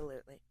 So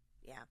absolutely.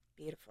 Yeah.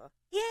 Beautiful.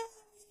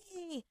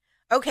 Yay.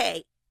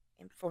 Okay.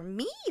 And for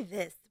me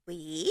this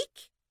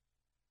week,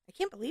 I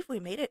can't believe we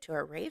made it to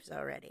our raves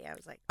already. I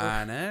was like,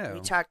 I know.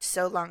 We talked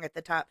so long at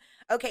the top.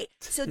 Okay.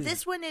 So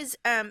this one is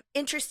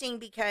interesting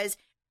because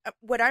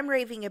what I'm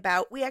raving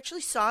about, we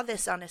actually saw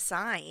this on a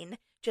sign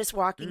just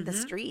walking the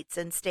streets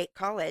in State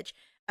College.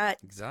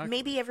 Exactly.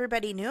 Maybe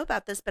everybody knew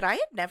about this, but I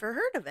had never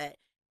heard of it.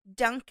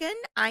 Dunkin'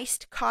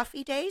 Iced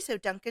Coffee Day, so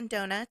Dunkin'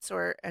 Donuts,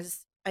 or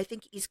as I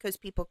think East Coast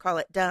people call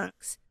it,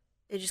 Dunks.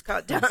 They just call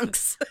it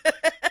Dunks.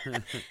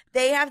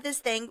 They have this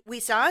thing. We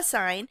saw a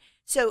sign.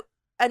 So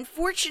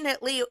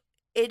unfortunately,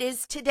 it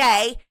is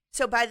today.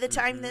 So by the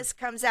time this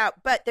comes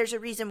out, but there's a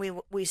reason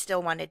we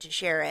still wanted to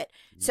share it.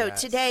 So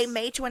today,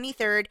 May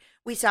 23rd,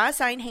 we saw a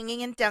sign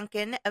hanging in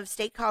Dunkin' of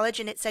State College,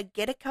 and it said,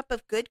 "Get a cup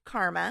of good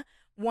karma.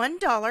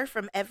 $1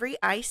 from every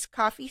iced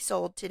coffee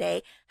sold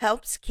today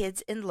helps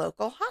kids in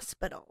local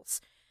hospitals."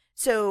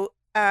 So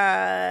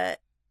the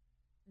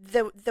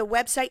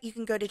website you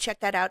can go to check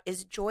that out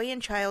is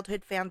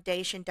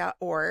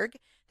joyinchildhoodfoundation.org.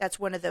 That's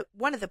one of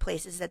the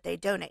places that they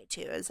donate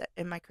to.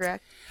 Am I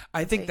correct?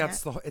 I think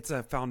it's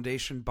a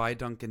foundation by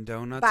Dunkin'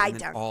 Donuts,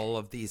 and all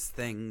of these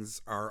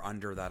things are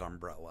under that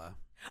umbrella.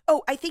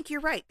 Oh, I think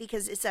you're right,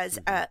 because it says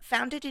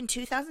founded in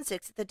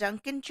 2006, the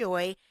Dunkin'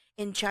 Joy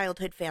in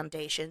Childhood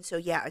Foundation, so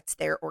yeah, it's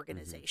their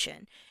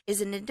organization,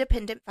 is an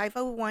independent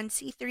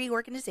 501c3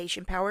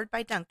 organization powered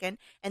by Dunkin'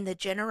 and the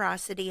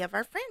generosity of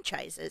our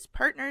franchises,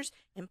 partners,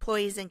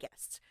 employees, and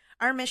guests.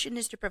 Our mission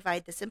is to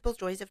provide the simple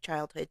joys of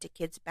childhood to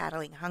kids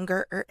battling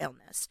hunger or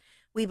illness.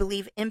 We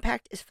believe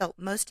impact is felt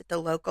most at the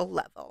local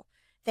level.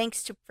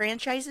 Thanks to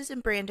franchises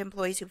and brand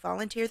employees who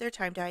volunteer their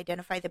time to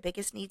identify the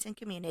biggest needs in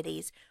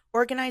communities,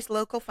 organize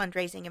local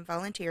fundraising and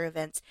volunteer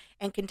events,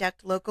 and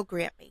conduct local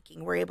grant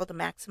making, we're able to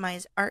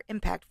maximize our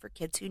impact for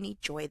kids who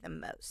need joy the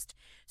most.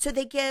 So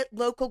they get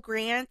local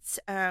grants.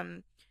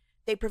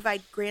 They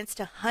provide grants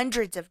to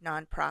hundreds of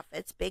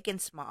nonprofits, big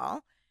and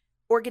small.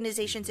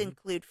 Organizations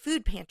include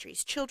food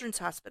pantries, children's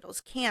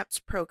hospitals, camps,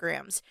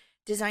 programs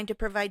designed to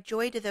provide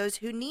joy to those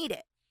who need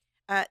it.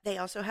 They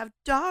also have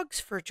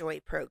Dogs for Joy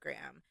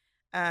program.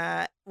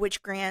 which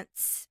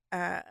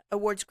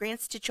awards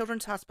grants to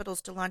children's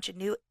hospitals to launch a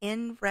new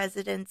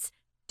in-residence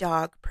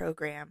dog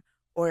program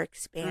or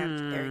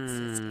expand their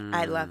existing.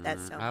 I love that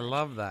so much. I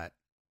love that.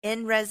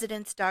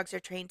 In-residence dogs are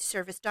trained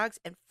service dogs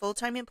and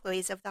full-time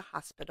employees of the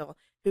hospital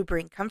who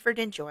bring comfort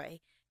and joy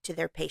to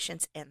their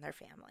patients and their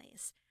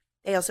families.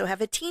 They also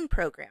have a teen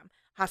program.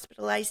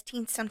 Hospitalized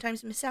teens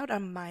sometimes miss out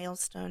on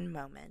milestone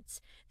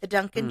moments. The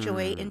Duncan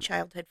Joy in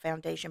Childhood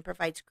Foundation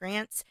provides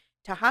grants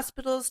to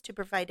hospitals to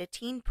provide a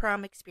teen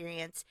prom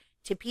experience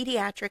to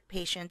pediatric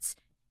patients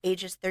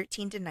ages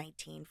 13 to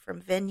 19,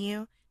 from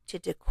venue to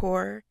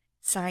decor,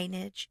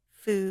 signage,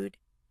 food,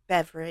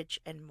 beverage,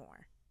 and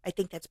more. I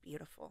think that's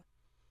beautiful.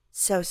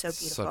 So beautiful.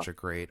 Such a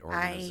great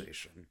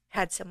organization. I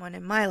had someone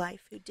in my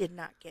life who did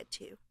not get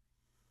to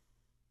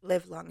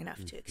live long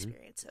enough to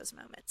experience those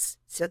moments.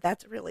 So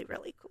that's really,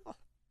 really cool.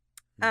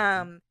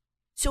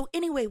 So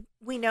anyway,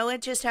 we know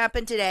it just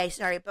happened today,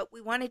 sorry, but we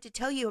wanted to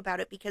tell you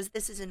about it because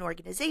this is an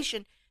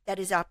organization that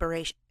is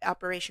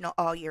operational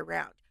all year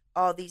round,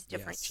 all these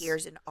different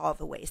tiers and all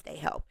the ways they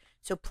help.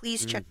 So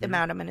please check them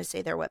out. I'm going to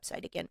say their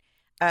website again,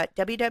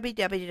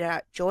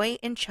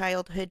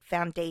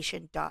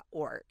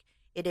 www.joyinchildhoodfoundation.org.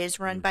 It is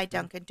run by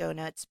Dunkin'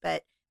 Donuts,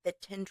 but the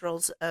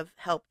tendrils of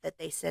help that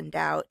they send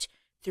out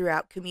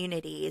throughout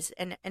communities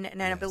and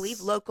I believe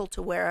local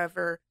to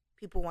wherever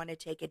people want to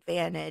take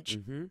advantage.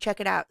 Check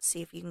it out.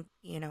 See if you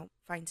can,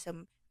 find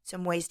some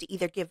ways to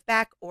either give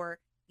back or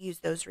use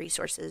those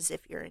resources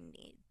if you're in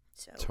need.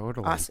 So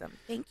totally awesome.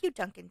 Thank you,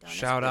 Dunkin' Donuts.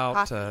 Shout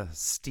out to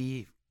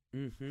Steve.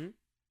 For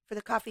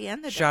the coffee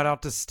and the shout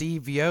out to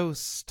Steve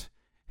Yost,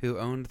 who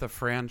owned the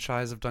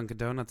franchise of Dunkin'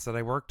 Donuts that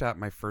I worked at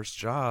my first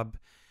job.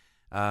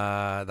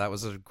 That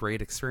was a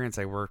great experience.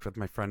 I worked with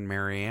my friend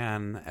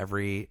Marianne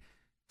every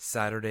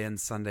Saturday and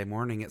Sunday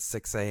morning at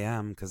 6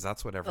 a.m. because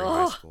that's what every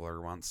high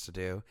schooler wants to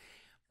do.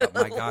 But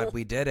my God,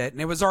 we did it. And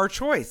it was our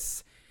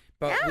choice.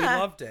 But we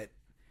loved it.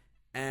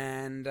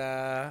 And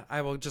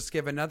I will just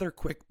give another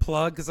quick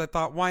plug because I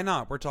thought, why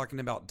not? We're talking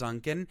about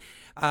Duncan.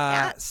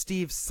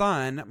 Steve's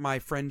son, my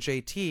friend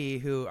JT,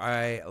 who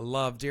I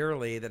love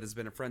dearly, that has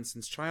been a friend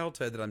since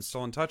childhood, that I'm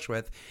still in touch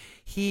with,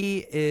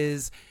 he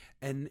is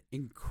an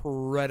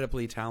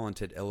incredibly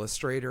talented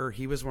illustrator.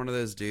 He was one of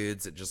those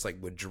dudes that just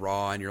would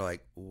draw and you're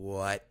like,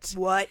 what?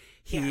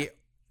 He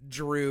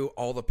drew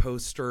all the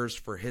posters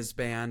for his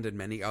band and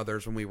many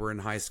others when we were in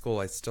high school.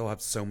 I still have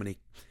so many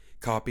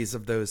copies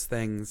of those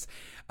things.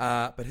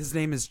 But his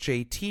name is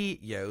JT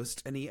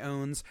Yost, and he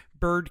owns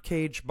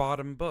Birdcage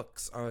Bottom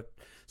Books, a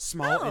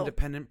small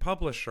independent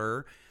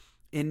publisher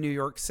in New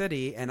York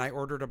City, and I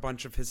ordered a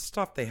bunch of his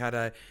stuff. They had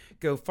a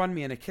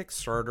GoFundMe and a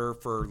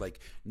Kickstarter for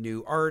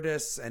new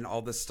artists and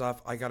all this stuff.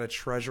 I got a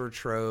treasure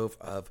trove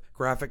of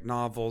graphic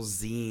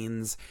novels,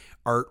 zines,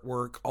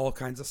 artwork, all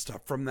kinds of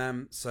stuff from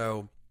them.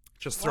 So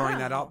just throwing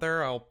that out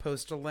there. I'll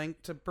post a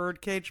link to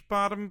Birdcage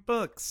Bottom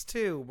Books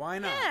too. Why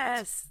not?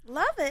 Yes,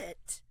 love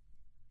it.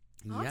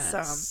 Yes.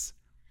 Awesome.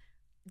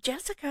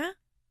 Jessica.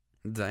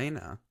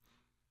 Dana.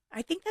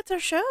 I think that's our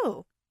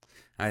show.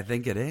 I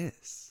think it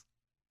is.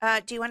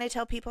 Do you want to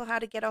tell people how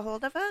to get a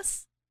hold of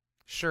us?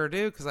 Sure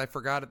do, because I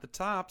forgot at the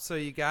top. So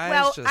you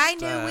guys, I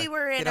knew we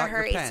were in a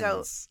hurry.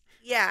 So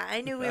yeah,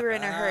 I knew we were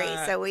in a hurry.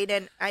 So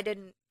I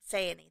didn't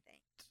say anything.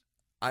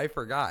 I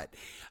forgot.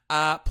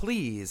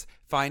 Please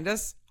find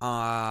us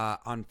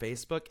on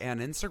Facebook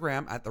and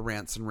Instagram at the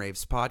Rants and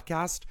Raves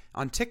Podcast,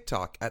 on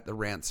TikTok at the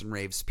Rants and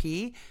Raves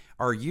P,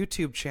 our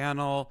YouTube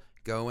channel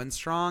going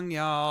strong,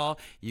 y'all.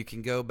 You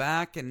can go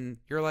back and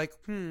you're like,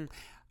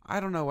 I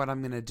don't know what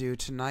I'm going to do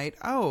tonight.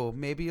 Oh,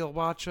 maybe you'll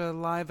watch a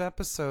live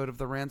episode of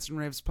the Rants and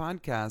Raves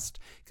podcast,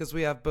 because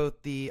we have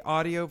both the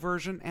audio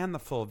version and the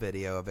full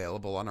video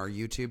available on our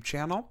YouTube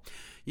channel.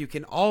 You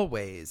can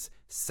always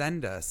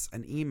send us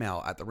an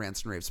email at the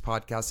Rants and Raves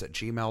podcast at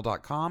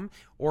gmail.com,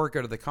 or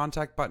go to the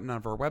contact button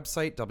of our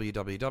website,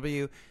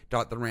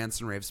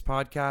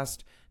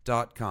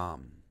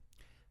 www.therantsandravespodcast.com.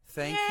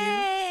 Thank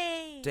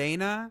you,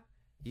 Dana.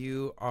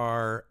 You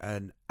are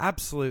an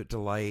absolute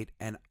delight,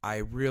 and I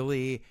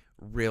really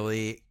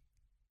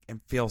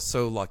and feel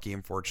so lucky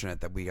and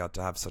fortunate that we got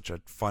to have such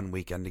a fun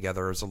weekend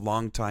together. It was a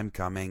long time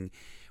coming.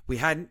 We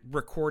hadn't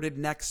recorded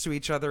next to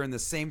each other in the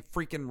same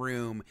freaking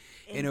room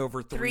in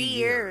over 3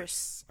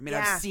 years. I mean,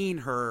 I've seen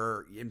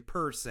her in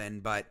person,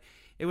 but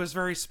it was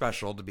very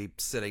special to be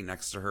sitting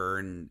next to her,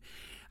 and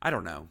I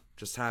don't know,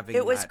 just having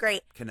it was that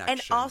great connection.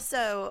 And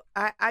also,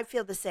 I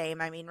feel the same.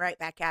 I mean, right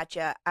back at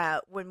you.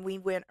 When we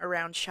went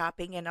around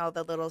shopping in all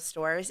the little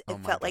stores, it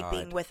felt like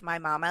being with my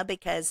mama,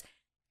 because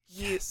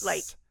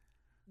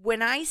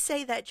when I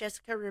say that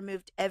Jessica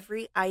removed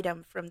every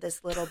item from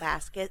this little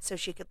basket so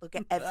she could look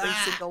at every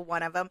single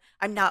one of them,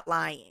 I'm not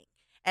lying.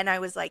 And I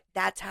was like,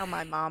 that's how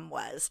my mom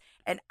was.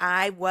 And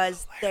I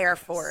was there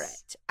for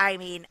it. I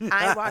mean,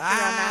 I walked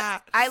around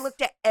that. I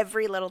looked at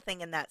every little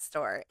thing in that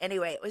store.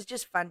 Anyway, it was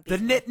just fun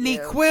being the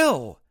Nittany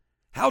Quill.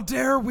 How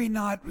dare we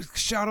not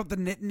shout out the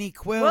Nittany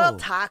Quill? We'll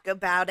talk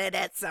about it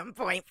at some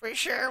point for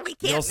sure. We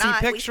can't. You'll see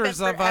pictures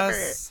of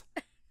us.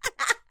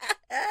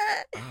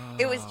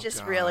 It was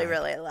just really, God.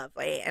 really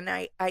lovely, and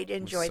I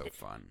enjoyed It was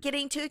so fun.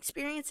 getting to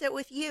experience it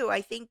with you.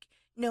 I think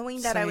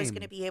knowing that I was Same.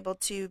 going to be able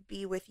to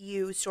be with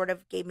you sort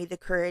of gave me the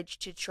courage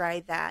to try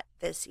that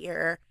this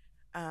year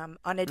on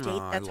a date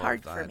Aw, I that's love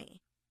hard for that.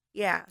 me.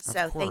 Yeah, so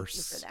thank you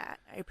course. for that.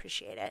 I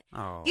appreciate it.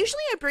 Oh.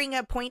 Usually I bring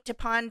a point to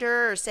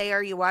ponder or say,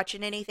 are you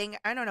watching anything?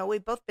 I don't know.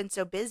 We've both been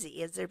so busy.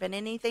 Has there been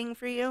anything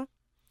for you?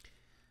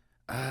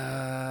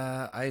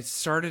 I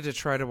started to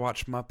try to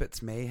watch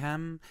Muppets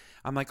Mayhem.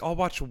 I'm like, I'll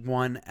watch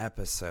one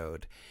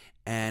episode.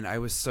 And I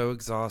was so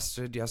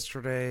exhausted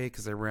yesterday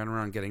because I ran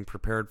around getting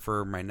prepared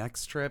for my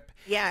next trip.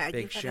 Yeah,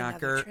 Big you've had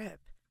another shocker. trip.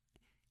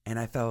 And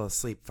I fell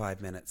asleep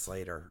 5 minutes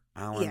later.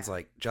 Alan's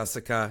like,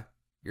 Jessica,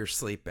 you're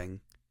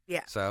sleeping.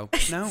 Yeah. So,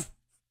 no.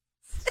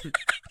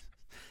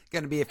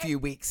 Going to be a few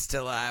weeks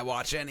till I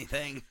watch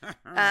anything.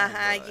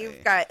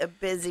 You've got a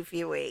busy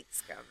few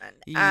weeks coming.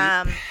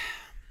 Yep.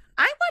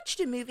 I watched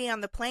a movie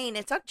on the plane.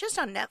 It's just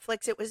on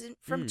Netflix. It was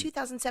from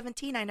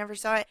 2017. I never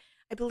saw it.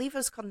 I believe it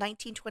was called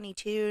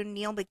 1922.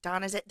 Neil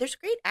McDonough's it. There's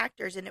great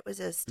actors, and it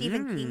was a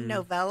Stephen King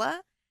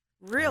novella.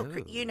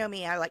 You know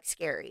me, I like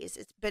scaries.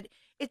 But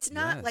it's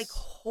not like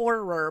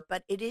horror,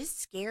 but it is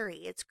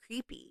scary. It's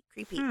creepy.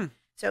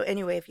 So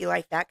anyway, if you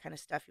like that kind of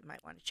stuff, you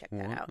might want to check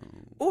that out.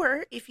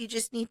 Or if you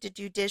just need to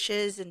do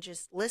dishes and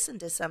just listen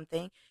to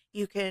something,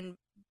 you can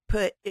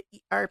put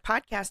our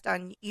podcast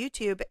on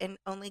YouTube and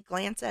only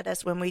glance at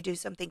us when we do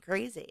something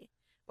crazy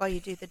while you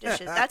do the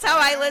dishes. That's how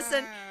I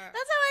listen.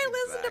 That's how I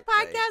listen to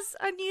podcasts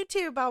on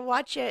YouTube. I'll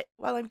watch it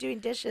while I'm doing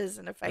dishes,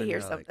 and if I hear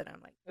something,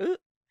 I'm like, ooh.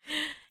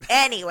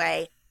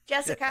 Anyway,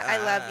 Jessica, I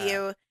love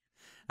you.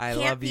 I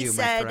love you,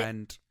 my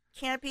friend.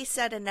 Can't be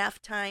said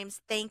enough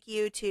times. Thank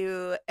you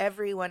to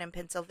everyone in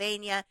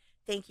Pennsylvania.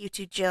 Thank you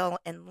to Jill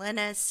and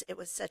Linus. It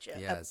was such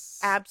a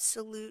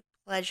absolute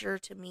pleasure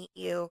to meet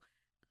you.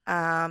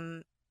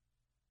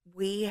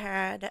 We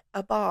had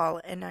a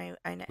ball, and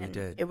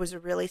it was a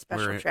really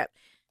special trip.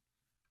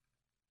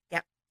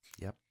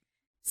 Yep.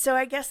 So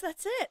I guess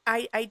that's it.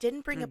 I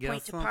didn't bring a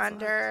point to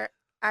ponder.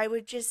 I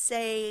would just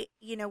say,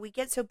 we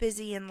get so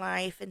busy in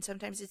life, and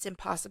sometimes it's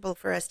impossible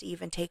for us to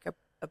even take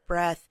a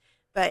breath.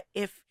 But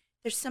if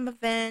there's some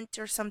event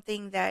or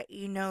something that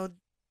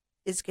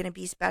is going to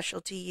be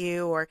special to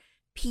you, or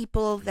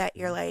people that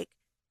you're like,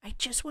 I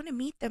just want to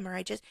meet them, or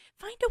I just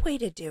find a way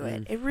to do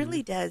it. It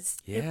really does.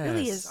 Yes. It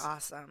really is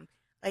awesome.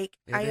 Like,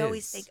 I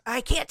always think,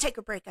 I can't take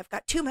a break. I've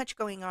got too much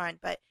going on.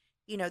 But,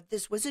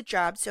 this was a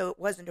job, so it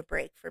wasn't a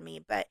break for me.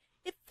 But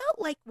it felt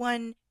like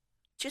one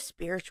just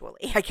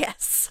spiritually, I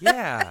guess.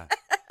 Yeah.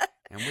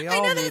 And we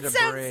all need a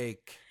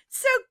break.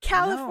 So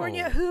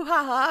California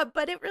hoo-ha-ha,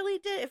 but it really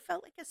did. It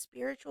felt like a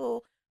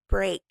spiritual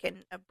break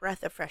and a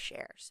breath of fresh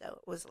air. So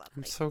it was lovely.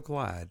 I'm so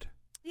glad.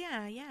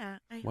 Yeah.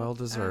 Well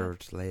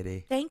deserved,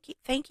 lady.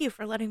 Thank you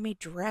for letting me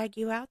drag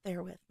you out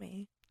there with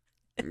me.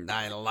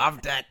 I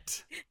loved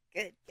it.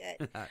 Good.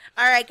 All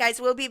right,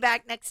 guys, we'll be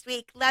back next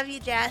week. Love you,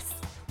 Jess.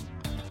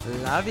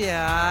 Love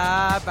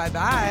ya.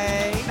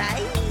 Bye-bye.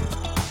 Bye.